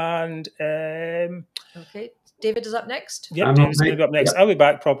 And okay, David is up next. Yeah, David's going to be up next. I'll be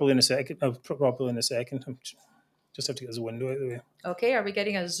back properly in a second. Just have to get the window out of the way. Okay, are we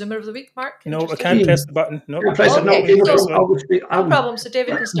getting a Zoomer of the week, Mark? No, I can't press the button. No, press it. Okay, No, no problem. So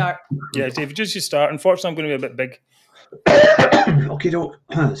David can start. Yeah, David, just you start. Unfortunately, I'm going to be a bit big.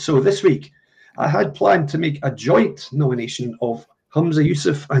 Okay, so this week I had planned to make a joint nomination of Humza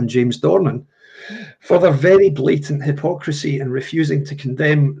Yousaf and James Dornan for their very blatant hypocrisy in refusing to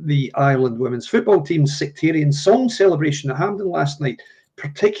condemn the Ireland women's football team's sectarian song celebration at Hampden last night,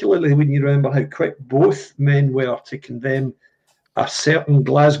 particularly when you remember how quick both men were to condemn a certain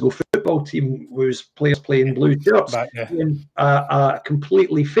Glasgow football team whose players playing blue shirts. A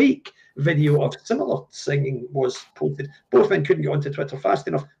completely fake video of similar singing was posted. Both men couldn't get onto Twitter fast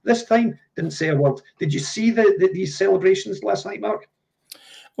enough. This time, didn't say a word. Did you see these celebrations last night, Mark?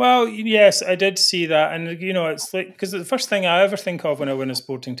 Well, yes, I did see that. And, you know, it's like, because the first thing I ever think of when I win a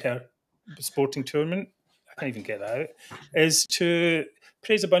sporting tournament, I can't even get that out, is to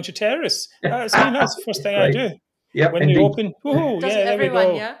praise a bunch of terrorists. That's the first thing I do. Yep, when you open, doesn't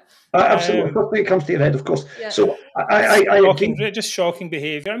everyone, yeah? Absolutely, first thing that comes to your head, of course. Yeah. So I just shocking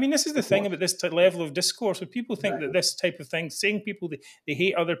behaviour. I mean, this is the thing about this level of discourse, where people think that this type of thing, saying people they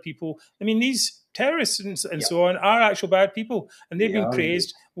hate other people. I mean, these terrorists and so on are actual bad people, and they've been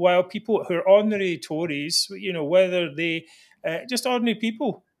praised, while people who are ordinary Tories, you know, whether they just ordinary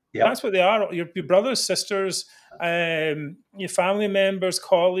people. Yep. That's what they are. Your brothers, sisters, your family members,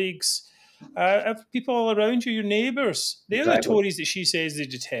 colleagues. People all around you, your neighbours, they're the Tories that she says they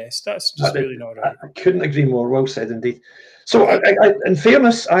detest. That's just really not right. I couldn't agree more. Well said indeed. So, in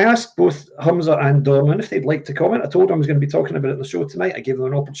fairness, I asked both Humza and Dornan if they'd like to comment. I told them I was going to be talking about it on the show tonight. I gave them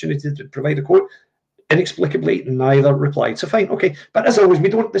an opportunity to provide a quote. Inexplicably, neither replied. So fine, okay. But as always,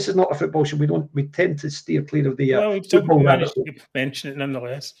 this is not a football show. We tend to steer clear of the football narrative. We mention it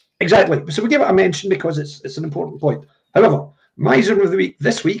nonetheless. Exactly. So we give it a mention because it's an important point. However, my Zoom of the week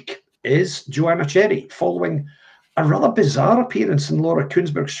this week is Joanna Cherry, following a rather bizarre appearance in Laura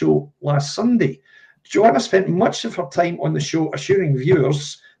Kuenssberg's show last Sunday. Joanna spent much of her time on the show assuring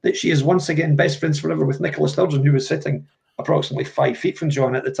viewers that she is once again best friends forever with Nicola Sturgeon, who was sitting approximately 5 feet from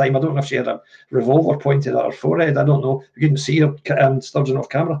Joanna at the time. I don't know if she had a revolver pointed at her forehead. I don't know. You couldn't see her, Sturgeon, off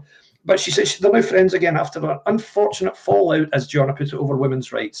camera. But she said they're now friends again after an unfortunate fallout, as Joanna put it, over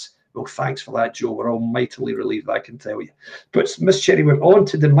women's rights. Well, thanks for that, Joe. We're all mightily relieved, I can tell you. But Miss Cherry went on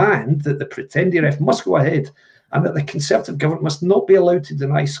to demand that the pretend TERF must go ahead and that the Conservative government must not be allowed to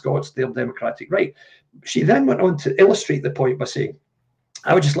deny Scots their democratic right. She then went on to illustrate the point by saying,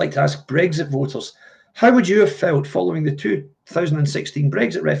 I would just like to ask Brexit voters, how would you have felt following the 2016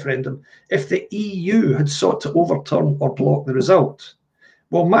 Brexit referendum if the EU had sought to overturn or block the result?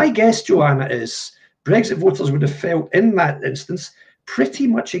 Well, my guess, Joanna, is Brexit voters would have felt in that instance pretty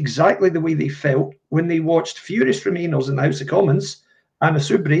much exactly the way they felt when they watched furious Remainers in the House of Commons, Anna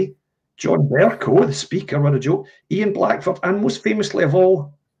Soubry, John Bercow, the Speaker, what a joke, Ian Blackford, and most famously of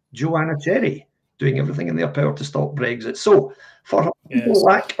all, Joanna Cherry, doing everything in their power to stop Brexit. So, for her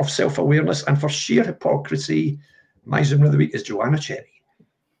lack of self-awareness and for sheer hypocrisy, my Zoom of the week is Joanna Cherry.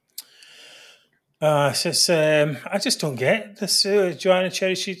 I just don't get this Joanna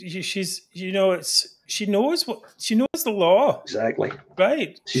Cherry. She's you know, she knows the law. Exactly.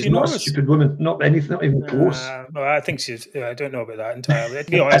 Right. She's not a stupid woman. Not anything. Not even close. Well, I think she's. I don't know about that entirely. To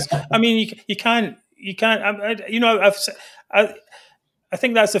be honest, I mean, you can't. You know, I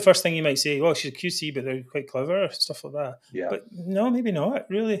think that's the first thing you might say. Well, she's a QC, but they're quite clever, stuff like that. Yeah. But no, maybe not.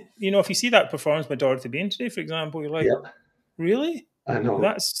 Really. You know, if you see that performance by Dorothy Bain today, for example, you're like, really? I know.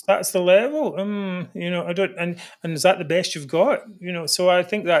 That's the level. You know, I don't. And is that the best you've got? You know, so I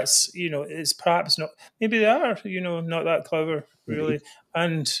think that's, you know, it's perhaps not. Maybe they are, you know, not that clever, really.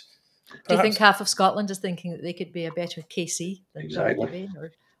 And perhaps, do you think half of Scotland is thinking that they could be a better KC than Dorothy Bain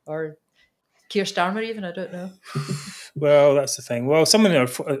or Keir Starmer even? I don't know. Well, that's the thing. Well, someone in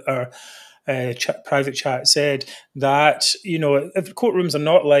our private chat said that, you know, if courtrooms are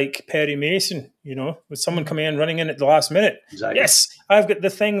not like Perry Mason, you know, with someone coming in, running in at the last minute. Exactly. Yes, I've got the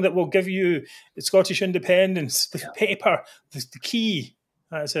thing that will give you the Scottish independence, the paper, the key.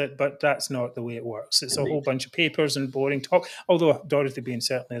 That's it. But that's not the way it works. It's a whole bunch of papers and boring talk. Although Dorothy Bain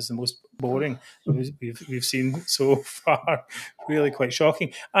certainly is the most boring we've seen so far. Really quite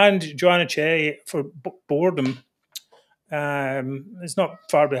shocking. And Joanna Cherry, for boredom, it's not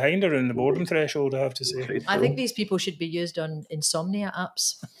far behind her in the boredom threshold, I have to say. I think these people should be used on insomnia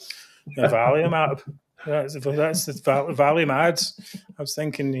apps. The Valium app. That's the Valium ads. I was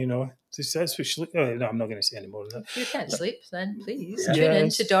thinking, you know, that's what sleep. Oh, no, I'm not going to say any more than that. If you can't sleep, then please tune in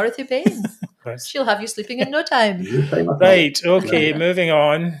to Dorothy Bain. She'll have you sleeping in no time. Right, okay, moving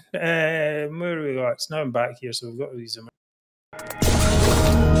on. Where have we got? Now I'm back here, so we've got these.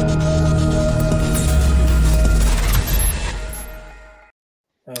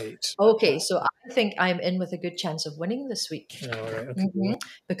 Right. Okay, so I think I'm in with a good chance of winning this week. All right. Okay.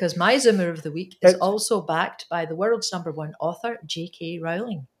 Because my Zoomer of the week is also backed by the world's #1 author, J.K.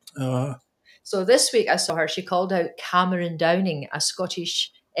 Rowling. So this week I saw her. She called out Cameron Downing, a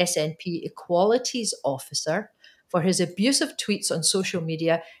Scottish SNP equalities officer, for his abusive tweets on social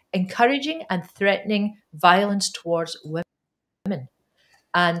media, encouraging and threatening violence towards women,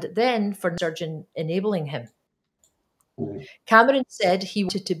 and then for Sturgeon enabling him. Cameron said he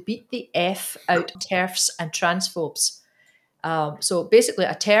wanted to beat the F out of TERFs and transphobes. So basically,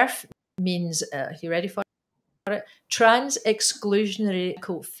 a TERF means, you ready for it? Trans exclusionary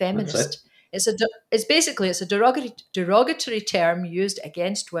feminist. It's basically a derogatory term used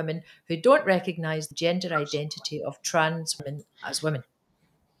against women who don't recognise the gender identity of trans women as women.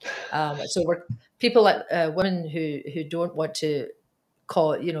 So we're people like women who don't want to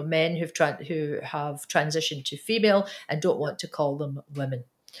call, men who have transitioned to female and don't want to call them women.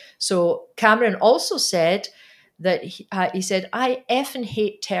 So Cameron also said that he said, "I effing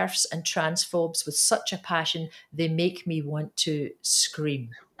hate TERFs and transphobes with such a passion, they make me want to scream."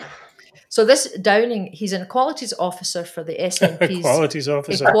 So this Downing, he's an equalities officer for the SNP's Equalities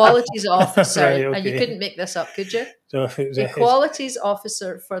officer. Equalities officer. Right, okay. And you couldn't make this up, could you? So, Equalities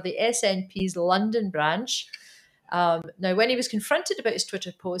officer for the SNP's London branch. Now, when he was confronted about his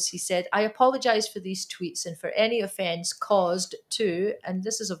Twitter post, he said, "I apologise for these tweets and for any offence caused to," and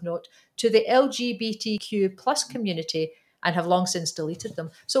this is of note, "to the LGBTQ plus community, and have long since deleted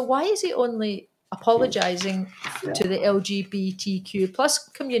them." So why is he only apologising to the LGBTQ plus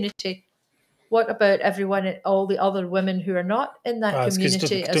community? What about everyone, all the other women who are not in that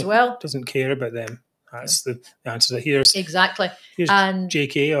community as well? Doesn't care about them. That's the answer that here's exactly. Here's and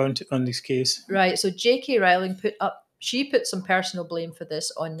JK on this case. Right. So J.K. Rowling put some personal blame for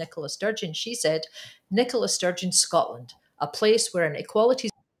this on Nicola Sturgeon. She said, "Nicola Sturgeon, Scotland, a place where an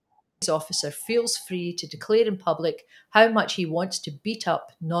equalities officer feels free to declare in public how much he wants to beat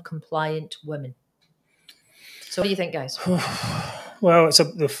up non-compliant women." So what do you think, guys? Well,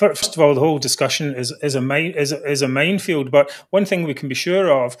 first of all, the whole discussion is a minefield. But one thing we can be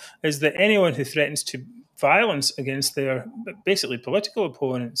sure of is that anyone who threatens to violence against their basically political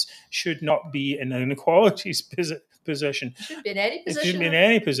opponents should not be in an equalities position. It shouldn't be in any position. It shouldn't be in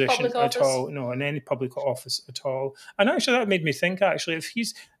any position at all. No, in any public office at all. And actually, that made me think. Actually, if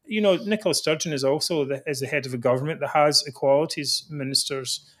he's, Nicola Sturgeon is also the head of a government that has equalities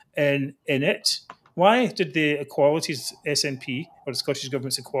ministers in it. Why did the Equalities SNP, or the Scottish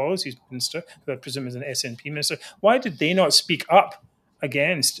Government's Equalities Minister, who I presume is an SNP minister, why did they not speak up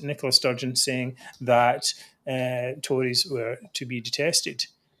against Nicola Sturgeon saying that Tories were to be detested?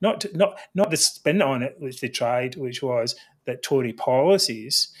 Not the spin on it, which they tried, which was that Tory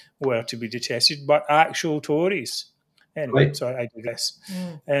policies were to be detested, but actual Tories. Anyway, right. So I digress.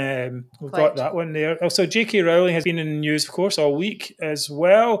 We've got that one there. Also, J.K. Rowling has been in the news, of course, all week as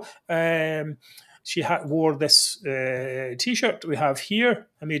well. She wore this T-shirt we have here.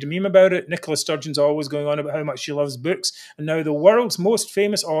 I made a meme about it. Nicola Sturgeon's always going on about how much she loves books. And now the world's most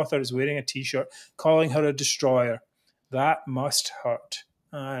famous author is wearing a T-shirt calling her a destroyer. That must hurt.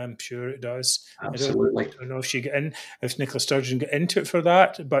 I'm sure it does. Absolutely. I don't know if Nicola Sturgeon got into it for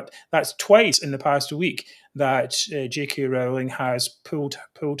that, but that's twice in the past week that J.K. Rowling has pulled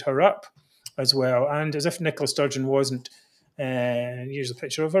her up as well. And as if Nicola Sturgeon wasn't, here's a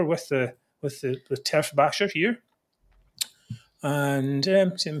picture of her with the TERF basher here. And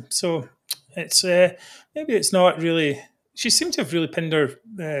so it's maybe it's not really. She seemed to have really pinned her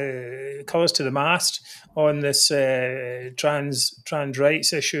colours to the mast on this trans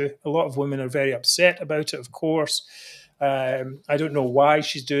rights issue. A lot of women are very upset about it, of course. I don't know why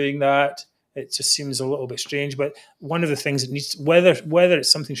she's doing that. It just seems a little bit strange. But one of the things that needs, whether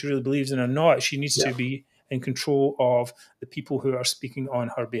it's something she really believes in or not, she needs to be in control of the people who are speaking on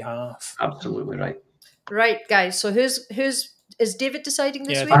her behalf. Absolutely right. Right, guys. So who's is David deciding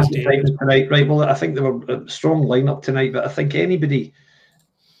this week? Tonight, right? Well, I think there were a strong lineup tonight, but I think anybody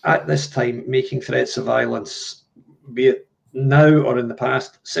at this time making threats of violence, be it now or in the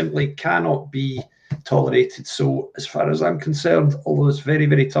past, simply cannot be tolerated. So, as far as I'm concerned, although it's very,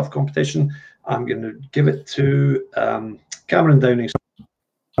 very tough competition, I'm going to give it to Cameron Downing.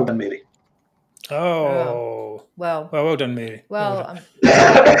 Well done, Mary. Oh, well done, Mary. Well,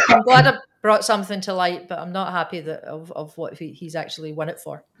 I'm glad I brought something to light, but I'm not happy of what he's actually won it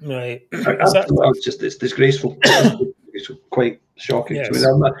for. Right. It's disgraceful. It's quite shocking. Yes.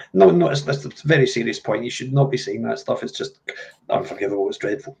 No, it's a very serious point. You should not be saying that stuff. It's just unforgivable. It's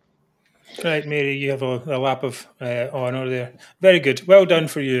dreadful. Right, Mary, you have a lap of honour there. Very good. Well done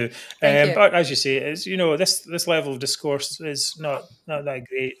for you. Thank you. But as you say, it's, you know, this level of discourse is not that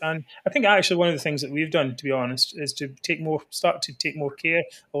great. And I think actually one of the things that we've done, to be honest, is to start to take more care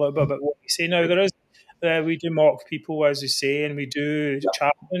a little bit about what we say. Now, there is, we do mock people, as you say, and we do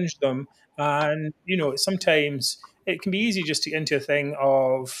challenge them. And, you know, sometimes it can be easy just to get into a thing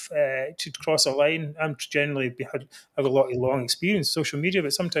of to cross a line. I'm generally have a lot of long experience in social media,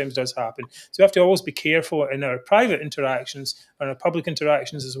 but sometimes does happen. So we have to always be careful in our private interactions and our public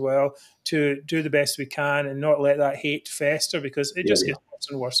interactions as well to do the best we can and not let that hate fester, because it just gets worse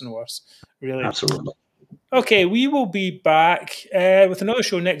and worse and worse, really. Absolutely. Okay, we will be back with another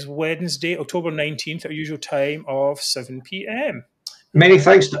show next Wednesday, October 19th, at our usual time of 7 p.m. Many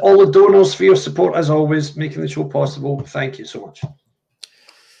thanks to all the donors for your support, as always, making the show possible. Thank you so much.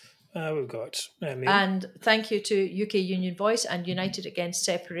 We've got and thank you to UK Union Voice and United Against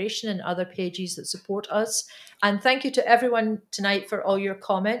Separation and other pages that support us. And thank you to everyone tonight for all your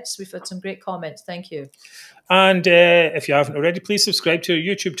comments. We've had some great comments. Thank you. And if you haven't already, please subscribe to our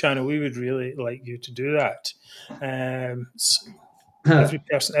YouTube channel. We would really like you to do that.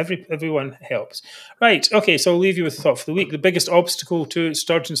 Everyone helps. Right, okay, so I'll leave you with the thought for the week. The biggest obstacle to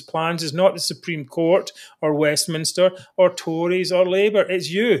Sturgeon's plans is not the Supreme Court or Westminster or Tories or Labour. It's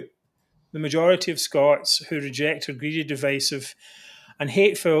you, the majority of Scots who reject our greedy, divisive and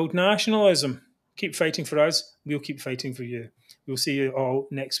hate-filled nationalism. Keep fighting for us. We'll keep fighting for you. We'll see you all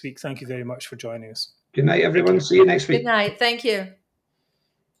next week. Thank you very much for joining us. Good night, everyone. See you next week. Good night. Thank you.